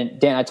 and then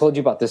Dan, I told you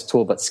about this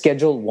tool, but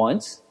Schedule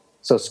Once.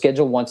 So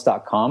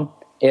scheduleonce.com.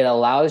 It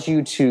allows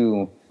you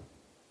to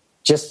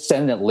just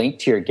send a link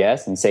to your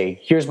guest and say,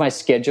 "Here's my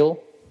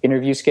schedule,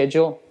 interview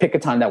schedule. Pick a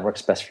time that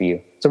works best for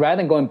you." So rather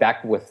than going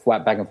back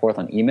and forth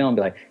on email and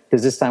be like,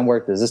 "Does this time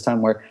work? Does this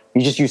time work?"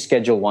 You just use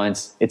Schedule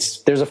Once.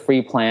 There's a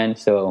free plan,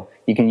 so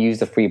you can use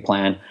the free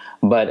plan.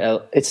 But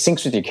it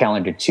syncs with your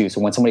calendar too.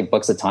 So when somebody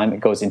books a time,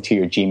 it goes into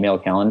your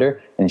Gmail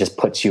calendar and just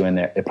puts you in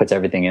there. It puts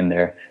everything in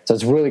there. So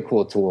it's a really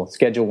cool tool.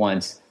 Schedule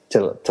Once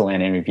to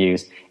land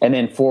interviews. And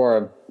then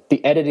for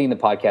the editing the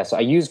podcast, so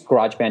I use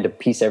GarageBand to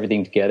piece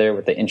everything together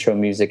with the intro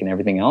music and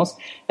everything else.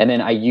 And then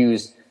I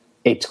use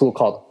a tool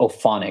called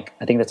Auphonic.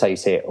 I think that's how you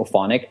say it,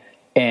 Auphonic.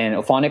 And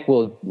Auphonic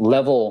will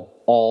level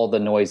all the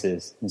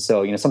noises. And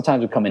so,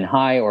 sometimes we come in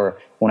high, or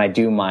when I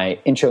do my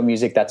intro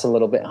music, that's a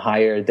little bit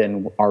higher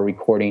than our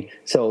recording.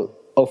 So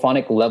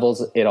Auphonic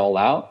levels it all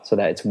out so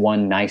that it's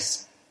one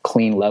nice,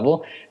 clean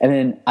level. And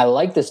then I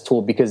like this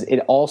tool because it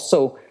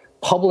also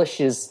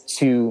publishes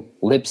to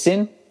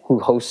Libsyn, who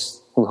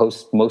hosts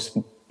most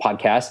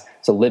podcasts.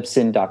 So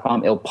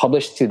Libsyn.com, it'll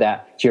publish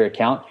to your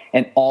account,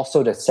 and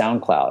also to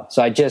SoundCloud.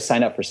 So I just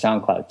signed up for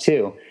SoundCloud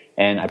too,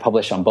 and I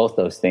publish on both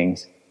those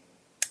things.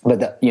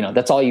 But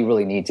that's all you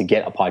really need to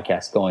get a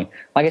podcast going.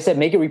 Like I said,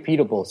 make it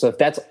repeatable. So if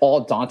that's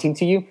all daunting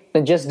to you,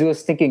 then just do a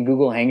stinking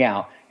Google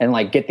Hangout and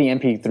get the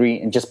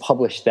MP3 and just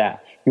publish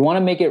that. You want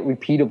to make it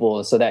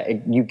repeatable so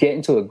that you get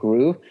into a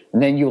groove,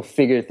 and then you'll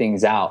figure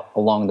things out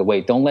along the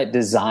way. Don't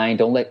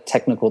let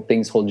technical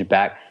things hold you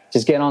back.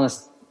 Just get on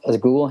a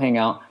Google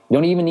Hangout. You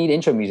don't even need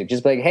intro music.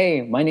 Just be like,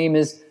 "Hey, my name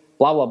is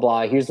blah, blah,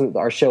 blah. Here's what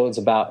our show is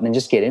about," and then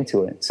just get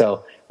into it.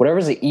 So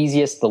whatever's the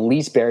easiest, the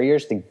least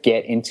barriers to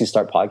get into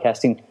start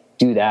podcasting,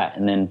 do that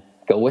and then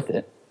go with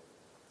it.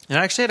 And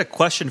I actually had a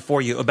question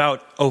for you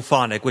about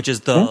Auphonic, which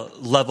is the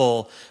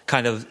level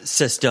kind of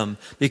system,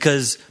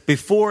 because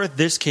before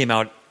this came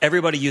out,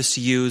 everybody used to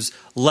use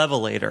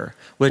Levelator,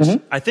 which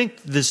I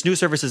think this new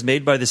service is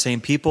made by the same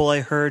people,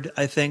 I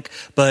think.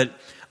 But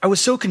I was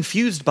so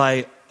confused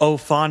by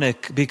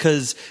Auphonic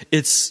because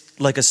it's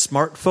like a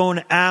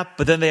smartphone app,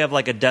 but then they have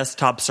like a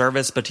desktop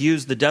service. But to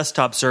use the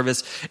desktop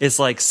service, it's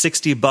like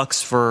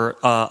 $60 for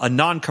a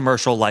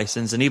non-commercial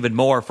license, and even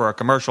more for a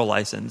commercial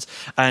license.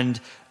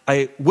 And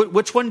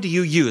which one do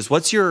you use?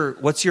 What's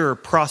your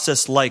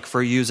process like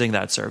for using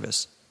that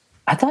service?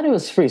 I thought it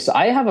was free, so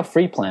I have a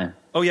free plan.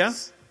 Oh yeah.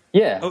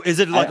 Yeah. Oh, is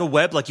it like a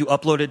web? Like you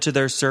upload it to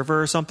their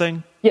server or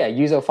something? Yeah,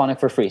 use Auphonic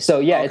for free. So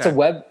yeah, It's a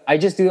web. I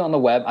just do it on the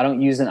web. I don't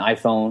use an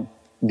iPhone,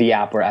 the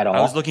app, or at all.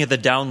 I was looking at the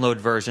download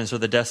version, so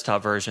the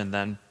desktop version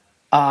then.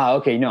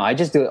 Okay. No, I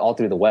just do it all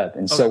through the web.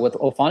 And so what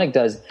Auphonic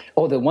does,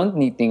 the one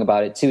neat thing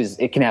about it too is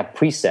it can have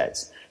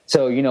presets.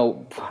 So,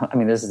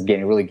 this is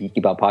getting really geeky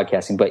about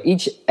podcasting, but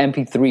each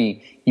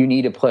MP3, you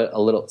need to put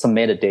some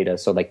metadata.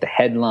 So like the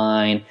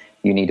headline,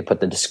 you need to put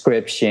the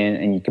description,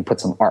 and you can put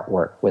some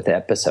artwork with the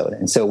episode.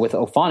 And so with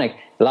Auphonic,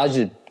 it allows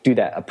you to do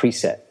that, a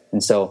preset.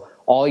 And so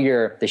all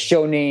the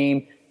show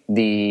name,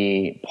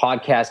 the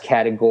podcast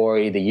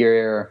category, the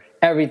year,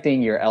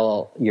 everything,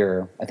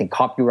 your I think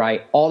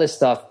copyright, all this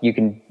stuff,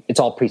 it's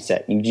all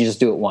preset. You just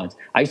do it once.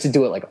 I used to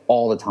do it like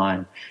all the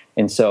time.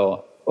 And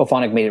so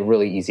Auphonic made it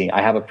really easy.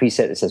 I have a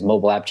preset that says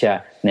mobile app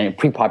chat, and then it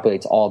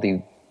pre-populates all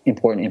the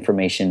important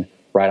information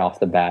right off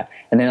the bat.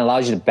 And then it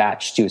allows you to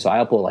batch too. So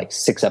I upload like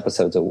 6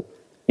 episodes.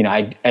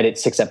 I edit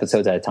 6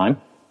 episodes at a time,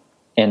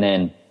 and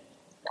then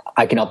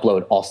I can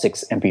upload all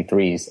 6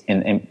 MP3s,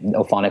 and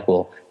Auphonic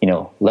will,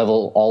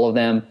 level all of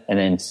them and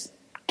then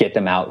get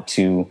them out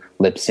to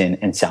Libsyn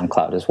and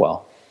SoundCloud as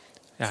well.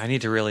 Yeah, I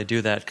need to really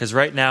do that because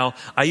right now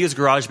I use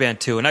GarageBand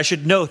too. And I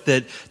should note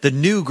that the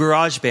new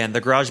GarageBand, the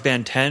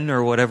GarageBand 10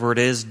 or whatever it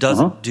is,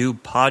 doesn't do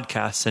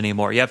podcasts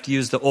anymore. You have to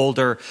use the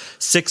older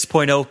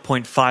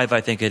 6.0.5,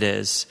 I think it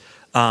is.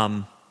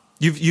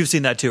 You've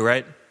seen that too,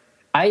 right?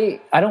 I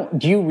don't.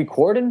 Do you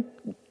record in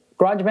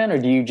GarageBand or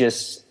do you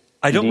just?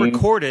 I don't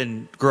record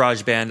in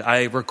GarageBand.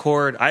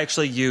 I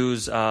actually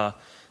use Audio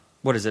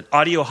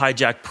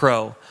Hijack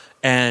Pro.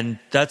 And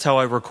that's how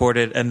I record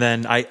it. And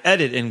then I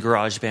edit in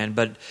GarageBand,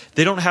 but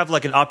they don't have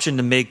like an option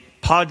to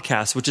make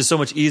podcasts, which is so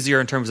much easier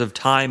in terms of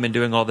time and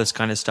doing all this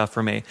kind of stuff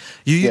for me.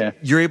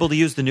 You're able to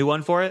use the new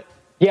one for it?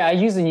 Yeah, I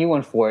use the new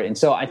one for it. And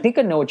so I think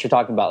I know what you're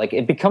talking about. Like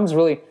it becomes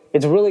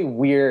it's a really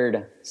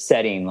weird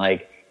setting.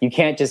 Like you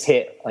can't just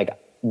hit like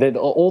the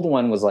old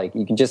one was like,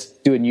 you can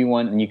just do a new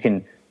one and you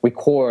can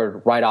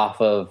record right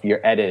off of your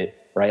edit.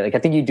 Right? Like I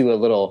think you do a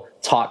little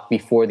talk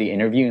before the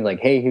interview, like,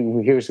 hey,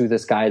 here's who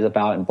this guy is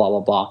about and blah, blah,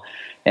 blah.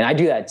 And I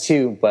do that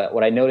too. But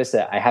what I noticed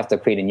that I have to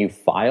create a new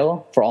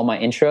file for all my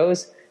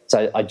intros.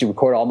 So I do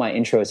record all my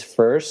intros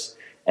first.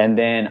 And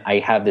then I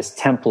have this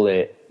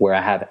template where I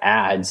have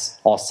ads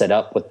all set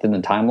up within the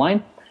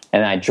timeline.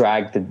 And I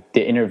drag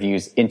the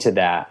interviews into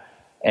that.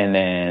 And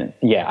then,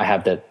 I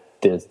have the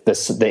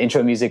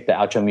intro music, the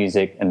outro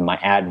music, and my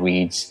ad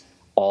reads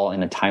all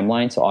in a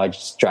timeline. So I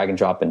just drag and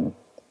drop the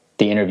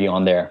interview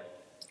on there.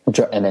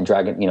 And then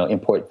drag it,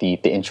 import the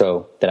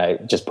intro that I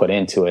just put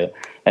into it.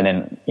 And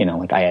then,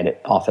 I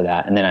edit off of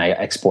that. And then I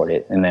export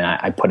it. And then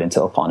I put it into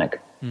Auphonic.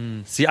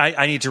 See,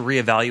 I need to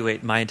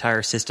reevaluate my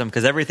entire system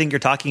because everything you're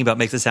talking about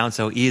makes it sound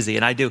so easy.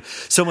 And I do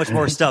so much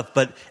more stuff.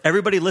 But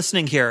everybody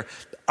listening here,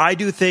 I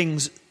do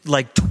things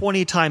like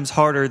 20 times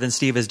harder than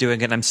Steve is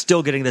doing it, and I'm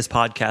still getting this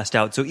podcast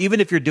out. So even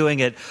if you're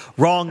doing it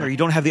wrong or you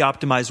don't have the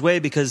optimized way,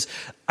 because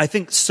I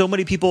think so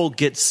many people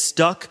get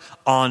stuck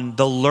on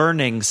the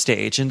learning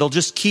stage and they'll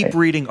just keep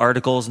reading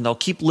articles and they'll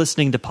keep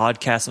listening to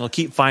podcasts and they'll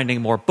keep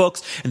finding more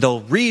books and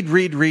they'll read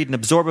and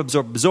absorb,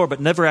 but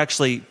never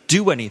actually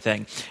do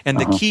anything. And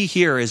the key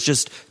here is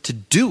just to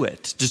do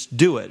it. Just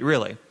do it,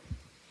 really.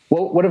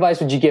 What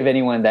advice would you give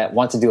anyone that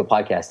wants to do a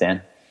podcast,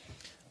 Dan?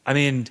 I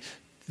mean,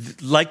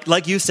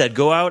 like you said,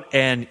 go out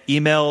and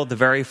email the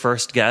very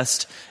first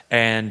guest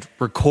and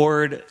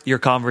record your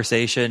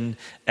conversation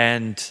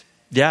and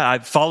I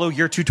follow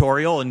your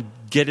tutorial and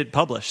get it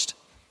published.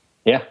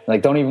 Yeah,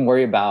 like don't even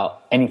worry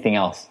about anything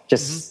else.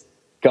 Just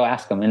go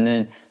ask them. And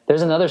then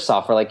there's another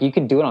software, like you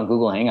can do it on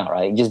Google Hangout,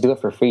 right? You just do it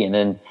for free and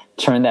then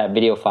turn that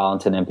video file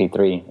into an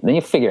MP3. And then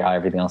you figure out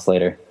everything else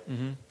later.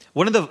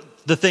 One of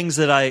the things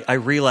that I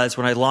realized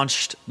when I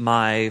launched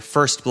my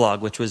first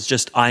blog, which was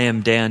just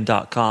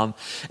iamdan.com,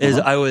 is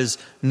I was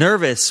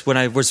nervous when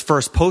I was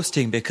first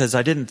posting because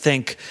I didn't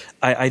think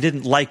I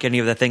didn't like any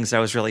of the things I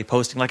was really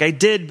posting. Like I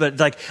did, but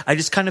like I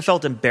just kind of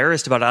felt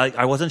embarrassed about it.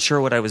 I wasn't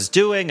sure what I was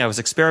doing. I was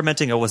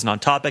experimenting. I wasn't on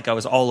topic. I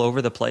was all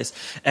over the place.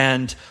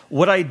 And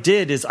what I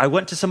did is I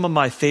went to some of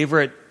my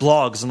favorite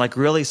blogs and like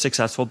really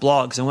successful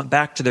blogs and went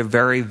back to their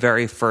very,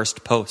 very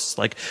first posts,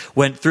 like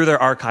went through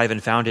their archive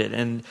and found it.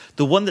 And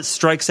the one that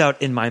strikes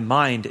out in my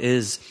mind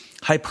is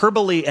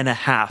Hyperbole and a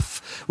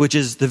Half, which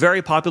is the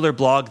very popular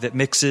blog that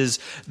mixes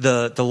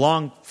the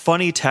long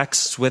funny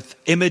texts with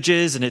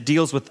images, and it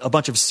deals with a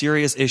bunch of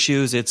serious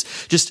issues.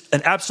 It's just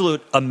an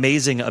absolute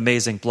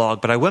amazing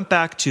blog. But I went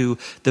back to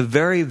the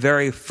very,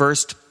 very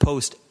first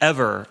post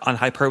ever on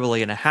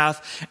Hyperbole and a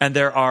Half, and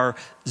there are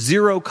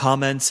 0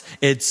 comments.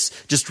 It's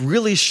just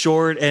really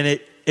short, and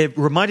it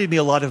reminded me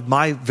a lot of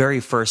my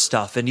very first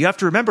stuff. And you have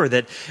to remember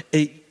that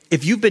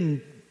if you've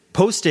been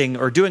posting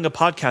or doing a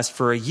podcast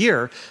for a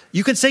year,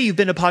 you can say you've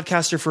been a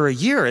podcaster for a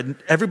year and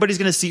everybody's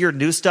going to see your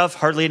new stuff.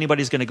 Hardly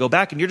anybody's going to go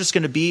back and you're just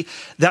going to be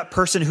that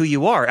person who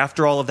you are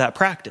after all of that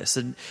practice.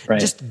 And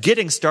just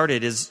getting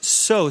started is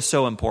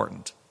so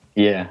important.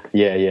 Yeah.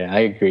 I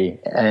agree.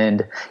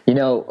 And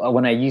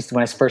when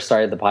I first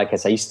started the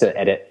podcast, I used to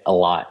edit a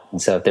lot.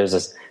 And so if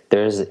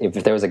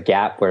there was a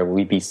gap where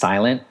we'd be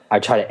silent,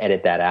 I'd try to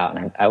edit that out.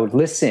 And I would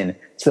listen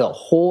to the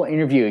whole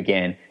interview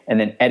again and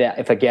then edit.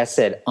 If a guest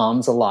said a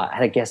lot, I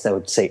had a guest that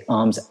would say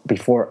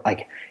before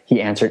like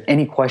he answered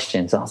any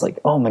questions. I was like,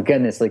 oh my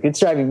goodness, like it's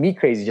driving me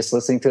crazy just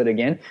listening to it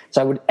again.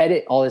 So I would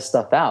edit all this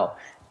stuff out.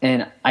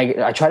 And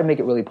I try to make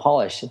it really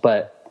polished.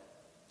 But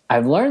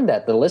I've learned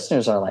that the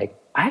listeners are like,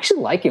 I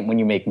actually like it when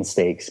you make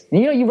mistakes.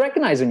 You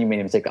recognize when you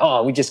made a mistake.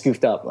 Oh, we just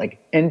goofed up.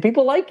 And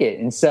people like it.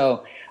 And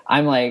so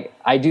I'm like,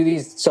 I do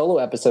these solo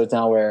episodes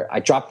now where I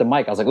drop the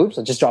mic. I was like, oops,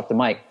 I just dropped the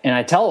mic. And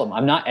I tell them,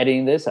 I'm not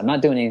editing this. I'm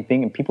not doing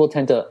anything. And people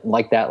tend to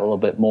like that a little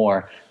bit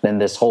more than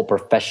this whole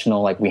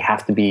professional, like we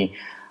have to be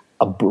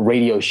a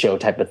radio show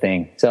type of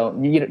thing. So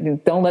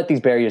don't let these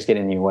barriers get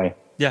in your way.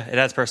 Yeah, it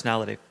adds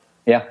personality.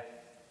 Yeah.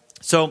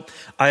 So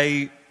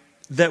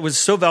that was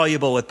so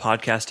valuable with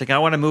podcasting. I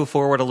want to move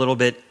forward a little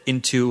bit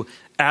into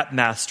App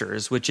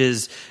Masters, which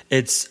is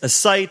it's a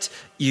site.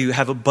 You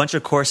have a bunch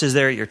of courses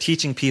there. You're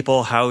teaching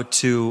people how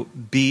to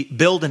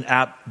build an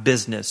app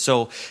business.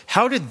 So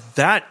how did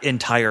that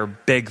entire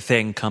big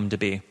thing come to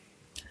be?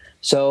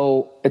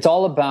 So it's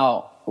all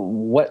about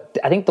what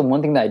I think the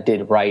one thing that I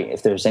did right,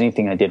 if there's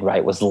anything I did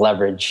right, was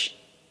leverage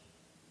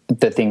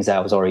the things that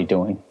I was already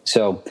doing.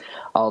 So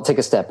I'll take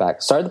a step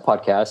back. Started the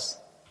podcast,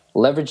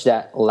 leverage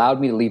that,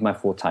 allowed me to leave my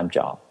full-time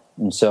job.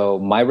 And so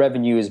my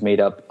revenue is made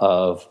up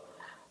of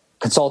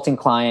consulting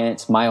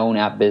clients, my own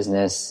app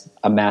business,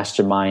 a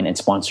mastermind, and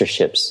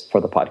sponsorships for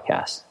the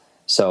podcast.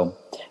 So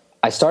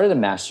I started a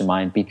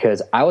mastermind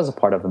because I was a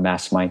part of a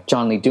mastermind,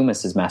 John Lee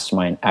Dumas'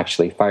 mastermind,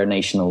 actually, Fire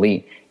Nation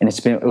Elite. And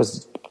it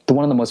was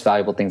one of the most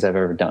valuable things I've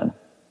ever done.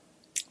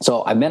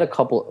 So I met a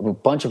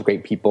bunch of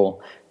great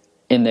people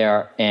in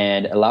there,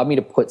 and allowed me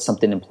to put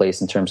something in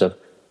place in terms of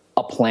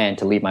a plan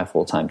to leave my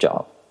full-time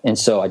job. And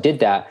so I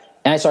did that,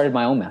 and I started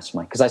my own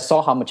mastermind because I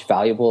saw how much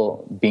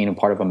valuable being a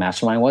part of a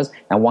mastermind was.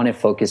 I wanted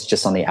focus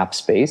just on the app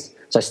space.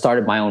 So I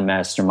started my own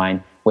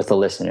mastermind with the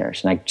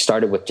listeners. And I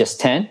started with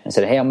just 10. I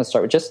said, hey, I'm going to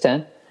start with just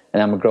 10,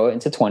 and I'm going to grow it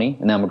into 20,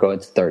 and then I'm going to grow it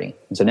into 30.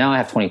 And so now I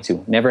have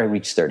 22. Never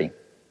reached 30.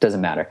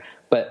 Doesn't matter.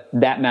 But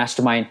that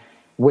mastermind,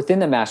 within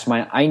the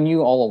mastermind, I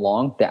knew all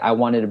along that I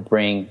wanted to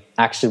bring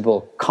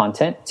actionable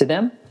content to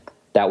them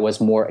that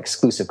was more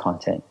exclusive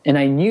content. And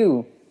I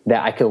knew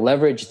that I could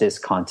leverage this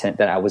content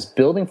that I was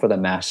building for the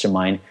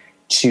mastermind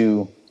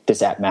to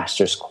this App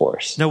Masters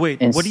course. No,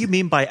 wait, what do you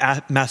mean by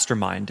App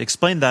Mastermind?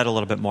 Explain that a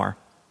little bit more.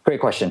 Great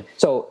question.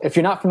 So if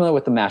you're not familiar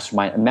with the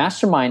mastermind, a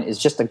mastermind is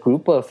just a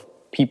group of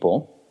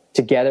people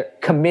together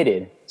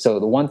committed. So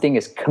the one thing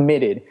is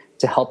committed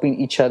to helping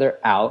each other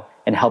out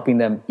and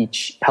helping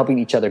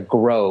each other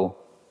grow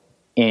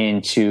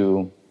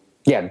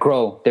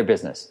grow their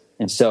business.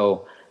 And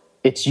so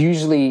it's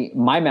usually,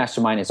 my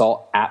mastermind is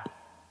all app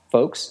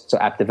folks, so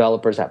app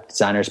developers, app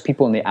designers,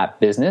 people in the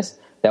app business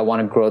that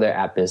want to grow their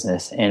app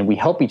business. And we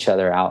help each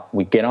other out.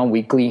 We get on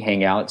weekly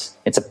hangouts.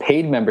 It's a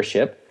paid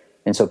membership.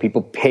 And so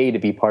people pay to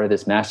be part of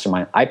this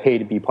mastermind. I pay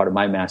to be part of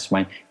my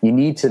mastermind. You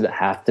need to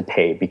have to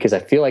pay, because I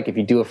feel like if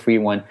you do a free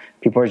one,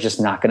 people are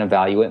just not going to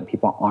value it and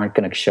people aren't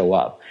going to show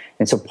up.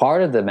 And so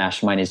part of the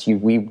mastermind is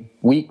we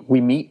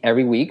meet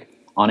every week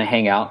on a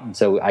hangout. And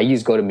so I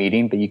use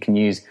GoToMeeting, but you can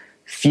use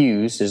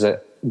Fuse. There's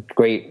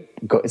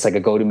it's like a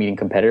GoToMeeting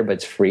competitor, but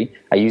it's free.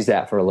 I used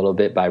that for a little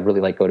bit, but I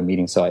really like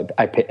GoToMeeting, so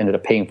I ended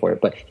up paying for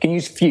it. But you can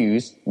use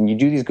Fuse, and you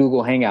do these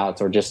Google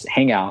Hangouts or just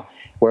Hangout,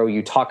 where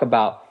you talk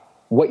about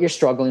what you're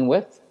struggling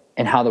with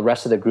and how the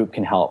rest of the group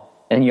can help.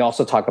 And you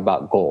also talk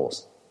about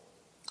goals.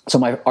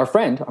 So our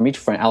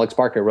mutual friend, Alex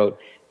Barker,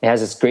 has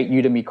this great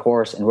Udemy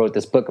course and wrote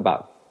this book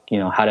about,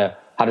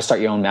 how to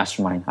start your own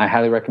mastermind. I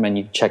highly recommend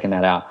you checking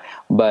that out.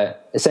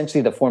 But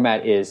essentially the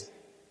format is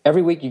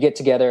every week you get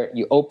together,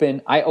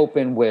 I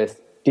open with,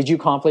 did you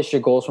accomplish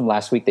your goals from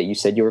last week that you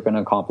said you were going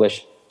to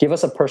accomplish? Give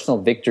us a personal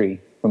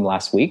victory from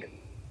last week.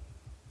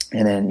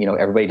 And then,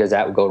 everybody does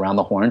that. We go around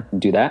the horn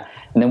and do that.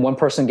 And then one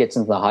person gets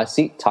into the hot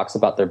seat, talks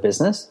about their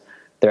business,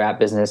 their app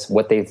business,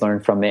 what they've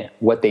learned from it,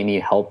 what they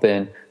need help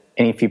in,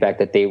 any feedback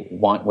that they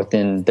want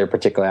within their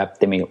particular app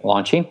they may be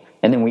launching.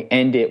 And then we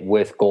end it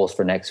with goals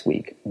for next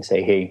week and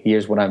say, hey,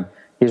 here's what I'm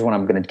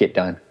going to get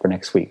done for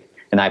next week.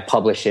 And I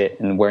publish it,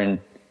 and we're in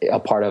a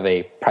part of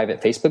a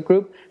private Facebook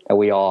group that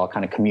we all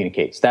kind of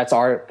communicate. So that's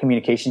our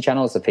communication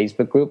channel, is the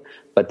Facebook group,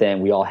 but then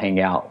we all hang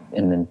out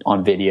and then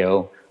on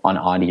video, on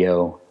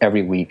audio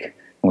every week,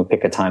 and we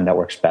pick a time that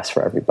works best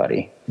for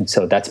everybody. And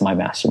so that's my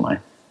mastermind.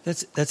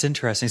 That's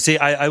interesting. See,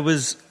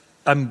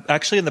 I'm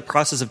actually in the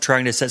process of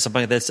trying to set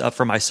something like this up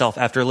for myself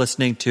after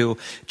listening to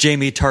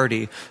Jamie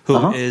Tardy,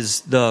 who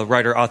is the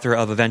writer, author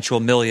of Eventual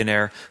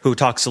Millionaire, who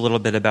talks a little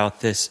bit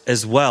about this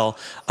as well.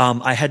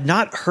 I had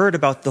not heard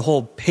about the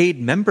whole paid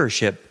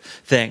membership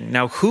thing.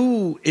 Now,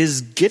 who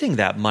is getting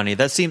that money?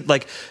 That seemed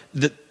like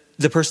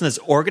the person that's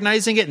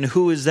organizing it, and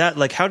who is that?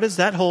 Like, how does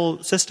that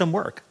whole system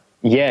work?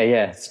 Yeah,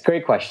 it's a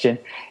great question.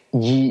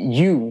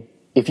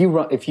 If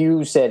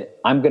you said,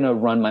 I'm going to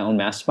run my own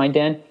mastermind,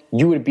 Dan,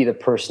 you would be the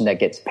person that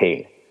gets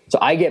paid. So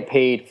I get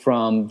paid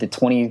from the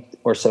 20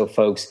 or so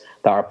folks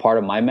that are part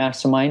of my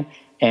mastermind.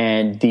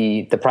 And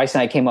the pricing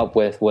I came up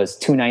with was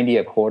 $290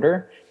 a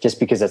quarter, just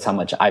because that's how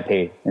much I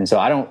paid. And so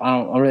I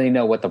don't really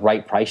know what the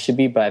right price should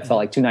be, but I felt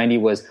like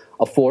 $290 was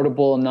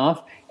affordable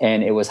enough,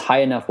 and it was high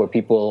enough where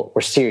people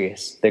were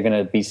serious. They're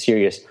going to be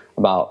serious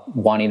about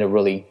wanting to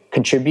really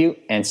contribute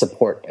and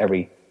support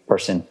every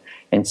person.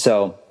 And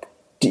so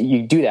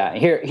you do that.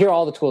 Here are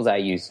all the tools I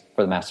use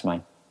for the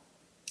mastermind.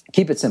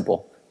 Keep it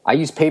simple. I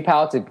use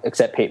PayPal to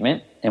accept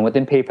payment, and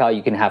within PayPal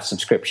you can have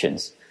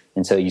subscriptions.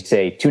 And so you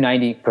say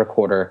 $290 per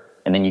quarter,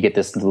 and then you get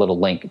this little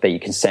link that you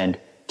can send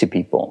to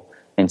people.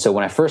 And so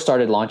when I first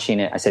started launching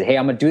it, I said, hey,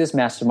 I'm going to do this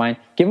mastermind.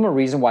 Give them a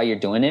reason why you're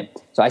doing it.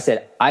 So I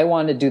said, I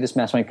wanted to do this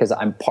mastermind because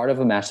I'm part of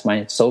a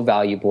mastermind. It's so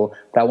valuable,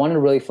 but I wanted to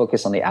really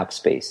focus on the app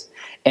space.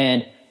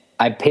 And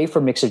I pay for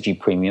Mixergy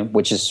Premium,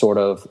 which is sort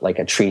of like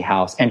a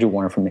treehouse. Andrew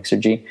Warner from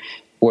Mixergy,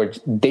 where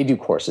they do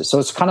courses. So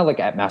it's kind of like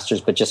App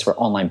Masters, but just for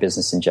online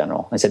business in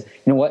general. I said,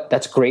 you know what?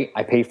 That's great.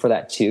 I pay for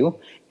that too.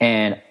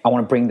 And I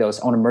want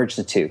to merge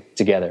the two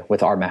together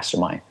with our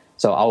mastermind.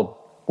 So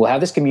we'll have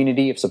this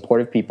community of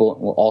supportive people.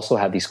 And we'll also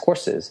have these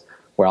courses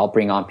where I'll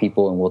bring on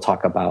people and we'll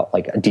talk about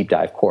like a deep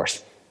dive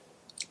course.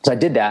 So I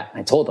did that.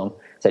 I told them,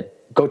 I said,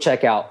 go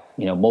check out,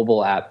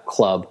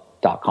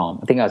 mobileappclub.com.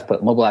 I think I was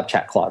put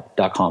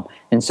mobileappchatclub.com.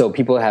 And so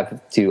people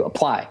have to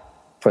apply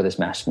for this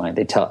mastermind.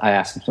 I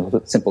ask them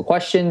some simple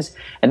questions,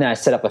 and then I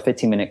set up a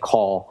 15-minute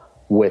call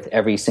with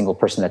every single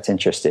person that's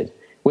interested.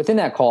 Within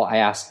that call, I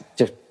ask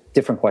just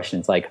different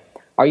questions like,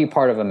 are you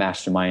part of a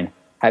mastermind?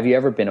 Have you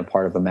ever been a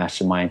part of a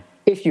mastermind?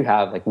 If you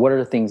have, like, what are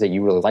the things that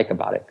you really like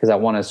about it? Because I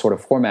want to sort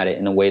of format it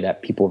in a way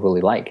that people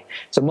really like.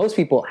 So most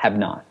people have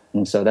not.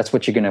 And so that's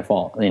what you're going to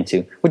fall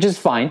into, which is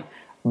fine.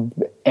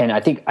 And I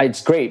think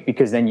it's great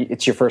because then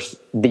it's your first,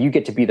 that you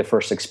get to be the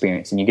first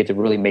experience and you get to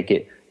really make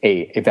it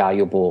a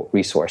valuable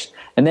resource.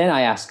 And then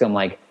I ask them,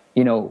 like,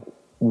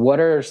 what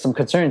are some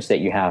concerns that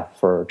you have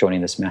for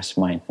joining this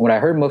mastermind? What I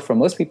heard from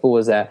most people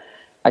was that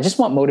I just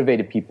want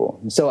motivated people.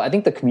 And so I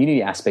think the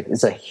community aspect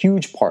is a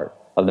huge part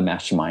of the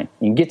mastermind.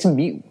 You get to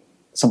meet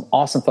some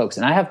awesome folks.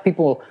 And I have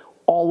people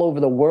all over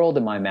the world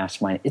in my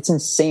mastermind. It's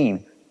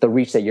insane the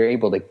reach that you're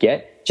able to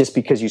get just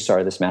because you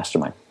started this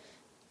mastermind.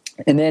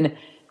 And then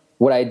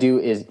what I do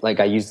is, like,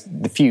 I use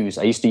the Fuse.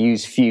 I used to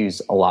use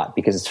Fuse a lot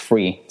because it's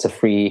free. It's a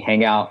free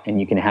hangout and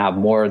you can have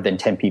more than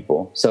 10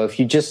 people. So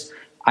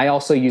I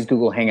also use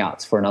Google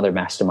Hangouts for another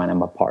mastermind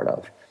I'm a part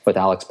of with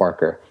Alex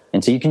Barker.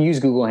 And so you can use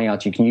Google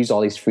Hangouts. You can use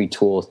all these free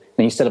tools.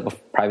 Then you set up a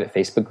private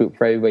Facebook group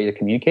for everybody to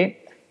communicate.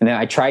 And then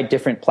I tried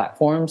different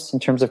platforms in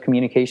terms of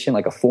communication,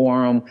 like a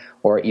forum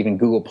or even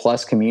Google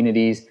Plus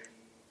communities.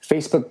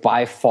 Facebook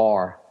by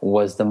far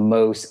was the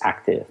most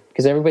active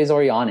because everybody's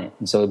already on it.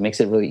 And so it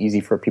makes it really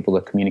easy for people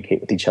to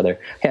communicate with each other.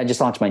 Hey, I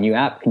just launched my new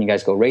app. Can you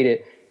guys go rate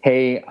it?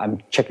 Hey,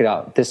 I'm checking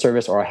out this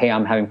service, or hey,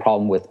 I'm having a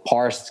problem with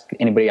Parse.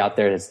 Anybody out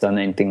there that's done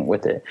anything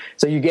with it?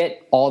 So you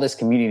get all this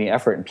community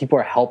effort and people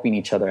are helping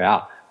each other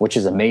out, which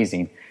is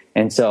amazing.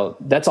 And so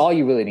that's all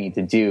you really need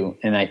to do.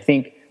 And I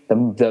think the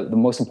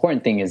most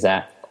important thing is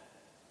that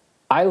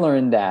I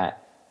learned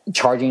that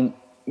charging,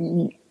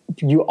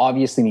 you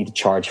obviously need to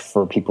charge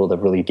for people that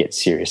really get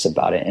serious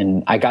about it.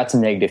 And I got some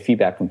negative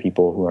feedback from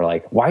people who are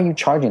like, why are you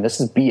charging? This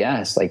is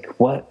BS. Like,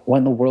 what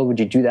in the world would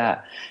you do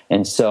that?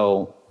 And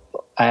so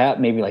I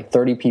had maybe like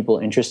 30 people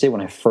interested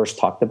when I first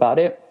talked about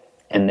it.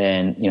 And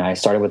then, I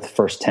started with the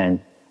first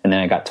 10 and then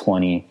I got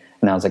 20.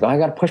 And I was like, I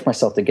got to push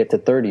myself to get to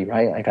 30,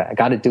 right? I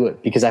got to do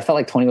it because I felt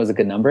like 20 was a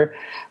good number.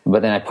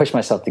 But then I pushed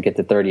myself to get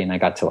to 30 and I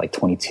got to like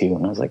 22.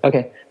 And I was like,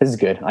 okay, this is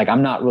good. Like,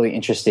 I'm not really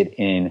interested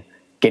in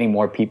getting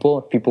more people.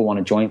 If people want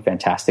to join,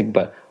 fantastic.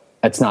 But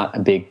it's not a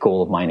big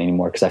goal of mine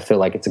anymore because I feel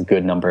like it's a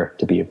good number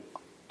to be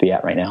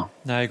at right now.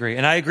 I agree.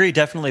 And I agree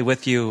definitely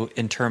with you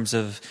in terms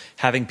of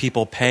having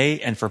people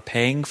pay and for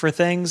paying for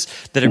things,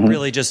 that it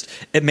really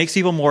it makes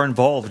people more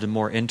involved and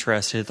more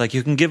interested. Like,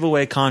 you can give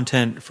away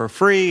content for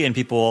free and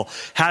people will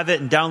have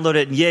it and download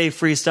it and yay,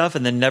 free stuff,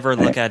 and then never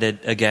look at it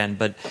again.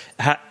 But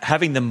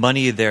having the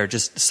money there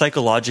just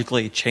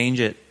psychologically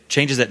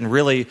changes it and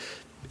really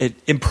it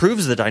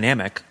improves the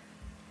dynamic.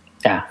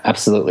 Yeah,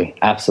 absolutely.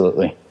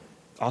 Absolutely.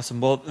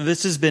 Awesome. Well,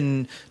 this has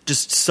been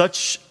just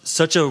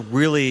such a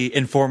really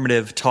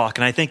informative talk.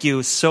 And I thank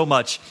you so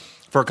much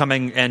for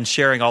coming and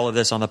sharing all of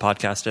this on the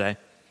podcast today.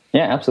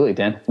 Yeah, absolutely,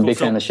 Dan. I'm a big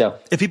fan of the show.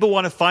 If people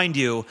want to find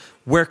you,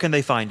 where can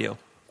they find you?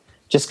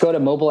 Just go to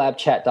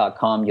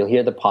mobileappchat.com. You'll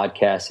hear the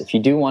podcast. If you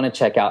do want to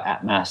check out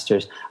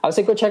AppMasters, I would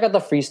say go check out the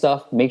free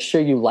stuff. Make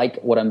sure you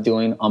like what I'm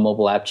doing on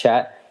Mobile App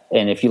Chat.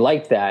 And if you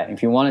like that,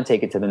 if you want to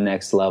take it to the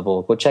next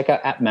level, go check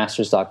out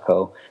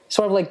appmasters.co.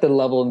 Sort of like the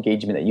level of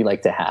engagement that you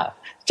like to have.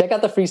 Check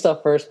out the free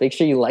stuff first. Make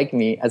sure you like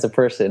me as a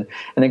person.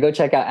 And then go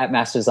check out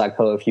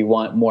appmasters.co if you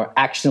want more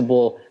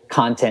actionable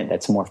content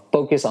that's more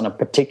focused on a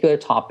particular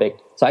topic.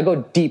 So I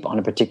go deep on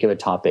a particular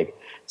topic.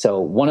 So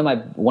one of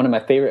my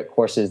favorite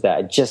courses that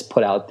I just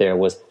put out there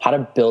was how to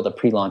build a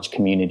pre-launch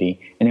community.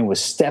 And it was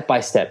step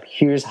by step.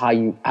 Here's how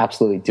you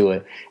absolutely do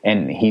it.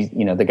 And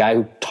the guy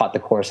who taught the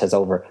course has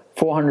over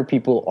 400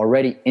 people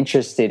already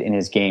interested in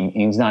his game.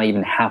 And he's not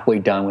even halfway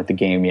done with the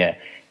game yet.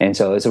 And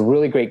so it's a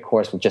really great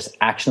course with just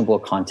actionable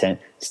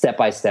content, step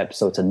by step.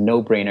 So it's a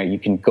no-brainer. You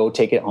can go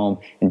take it home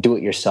and do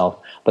it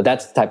yourself. But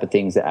that's the type of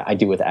things that I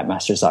do with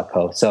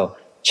appmasters.co. So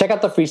check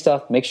out the free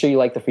stuff. Make sure you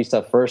like the free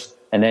stuff first.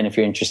 And then if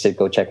you're interested,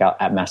 go check out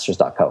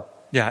appmasters.co.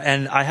 Yeah,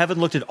 and I haven't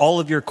looked at all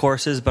of your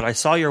courses, but I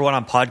saw your one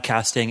on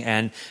podcasting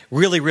and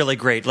really, really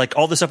great. Like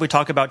all the stuff we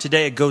talk about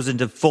today, it goes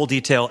into full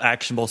detail,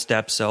 actionable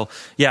steps. So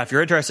yeah, if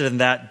you're interested in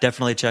that,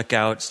 definitely check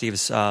out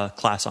Steve's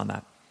class on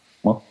that.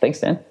 Well, thanks,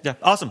 Dan. Yeah,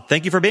 awesome.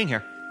 Thank you for being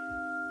here.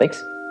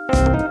 Thanks.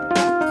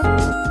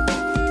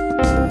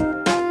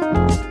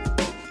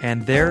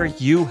 And there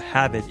you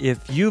have it.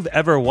 If you've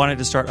ever wanted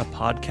to start a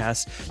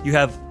podcast, you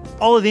have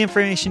all of the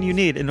information you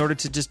need in order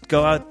to just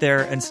go out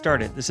there and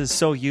start it. This is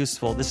so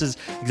useful. This is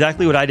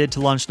exactly what I did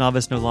to launch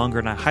Novice No Longer,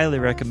 and I highly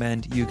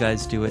recommend you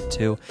guys do it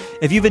too.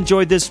 If you've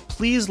enjoyed this,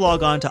 please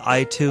log on to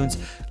iTunes,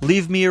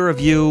 leave me a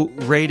review,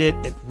 rate it.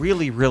 It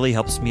really, really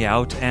helps me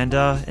out. And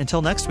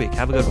until next week,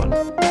 have a good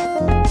one.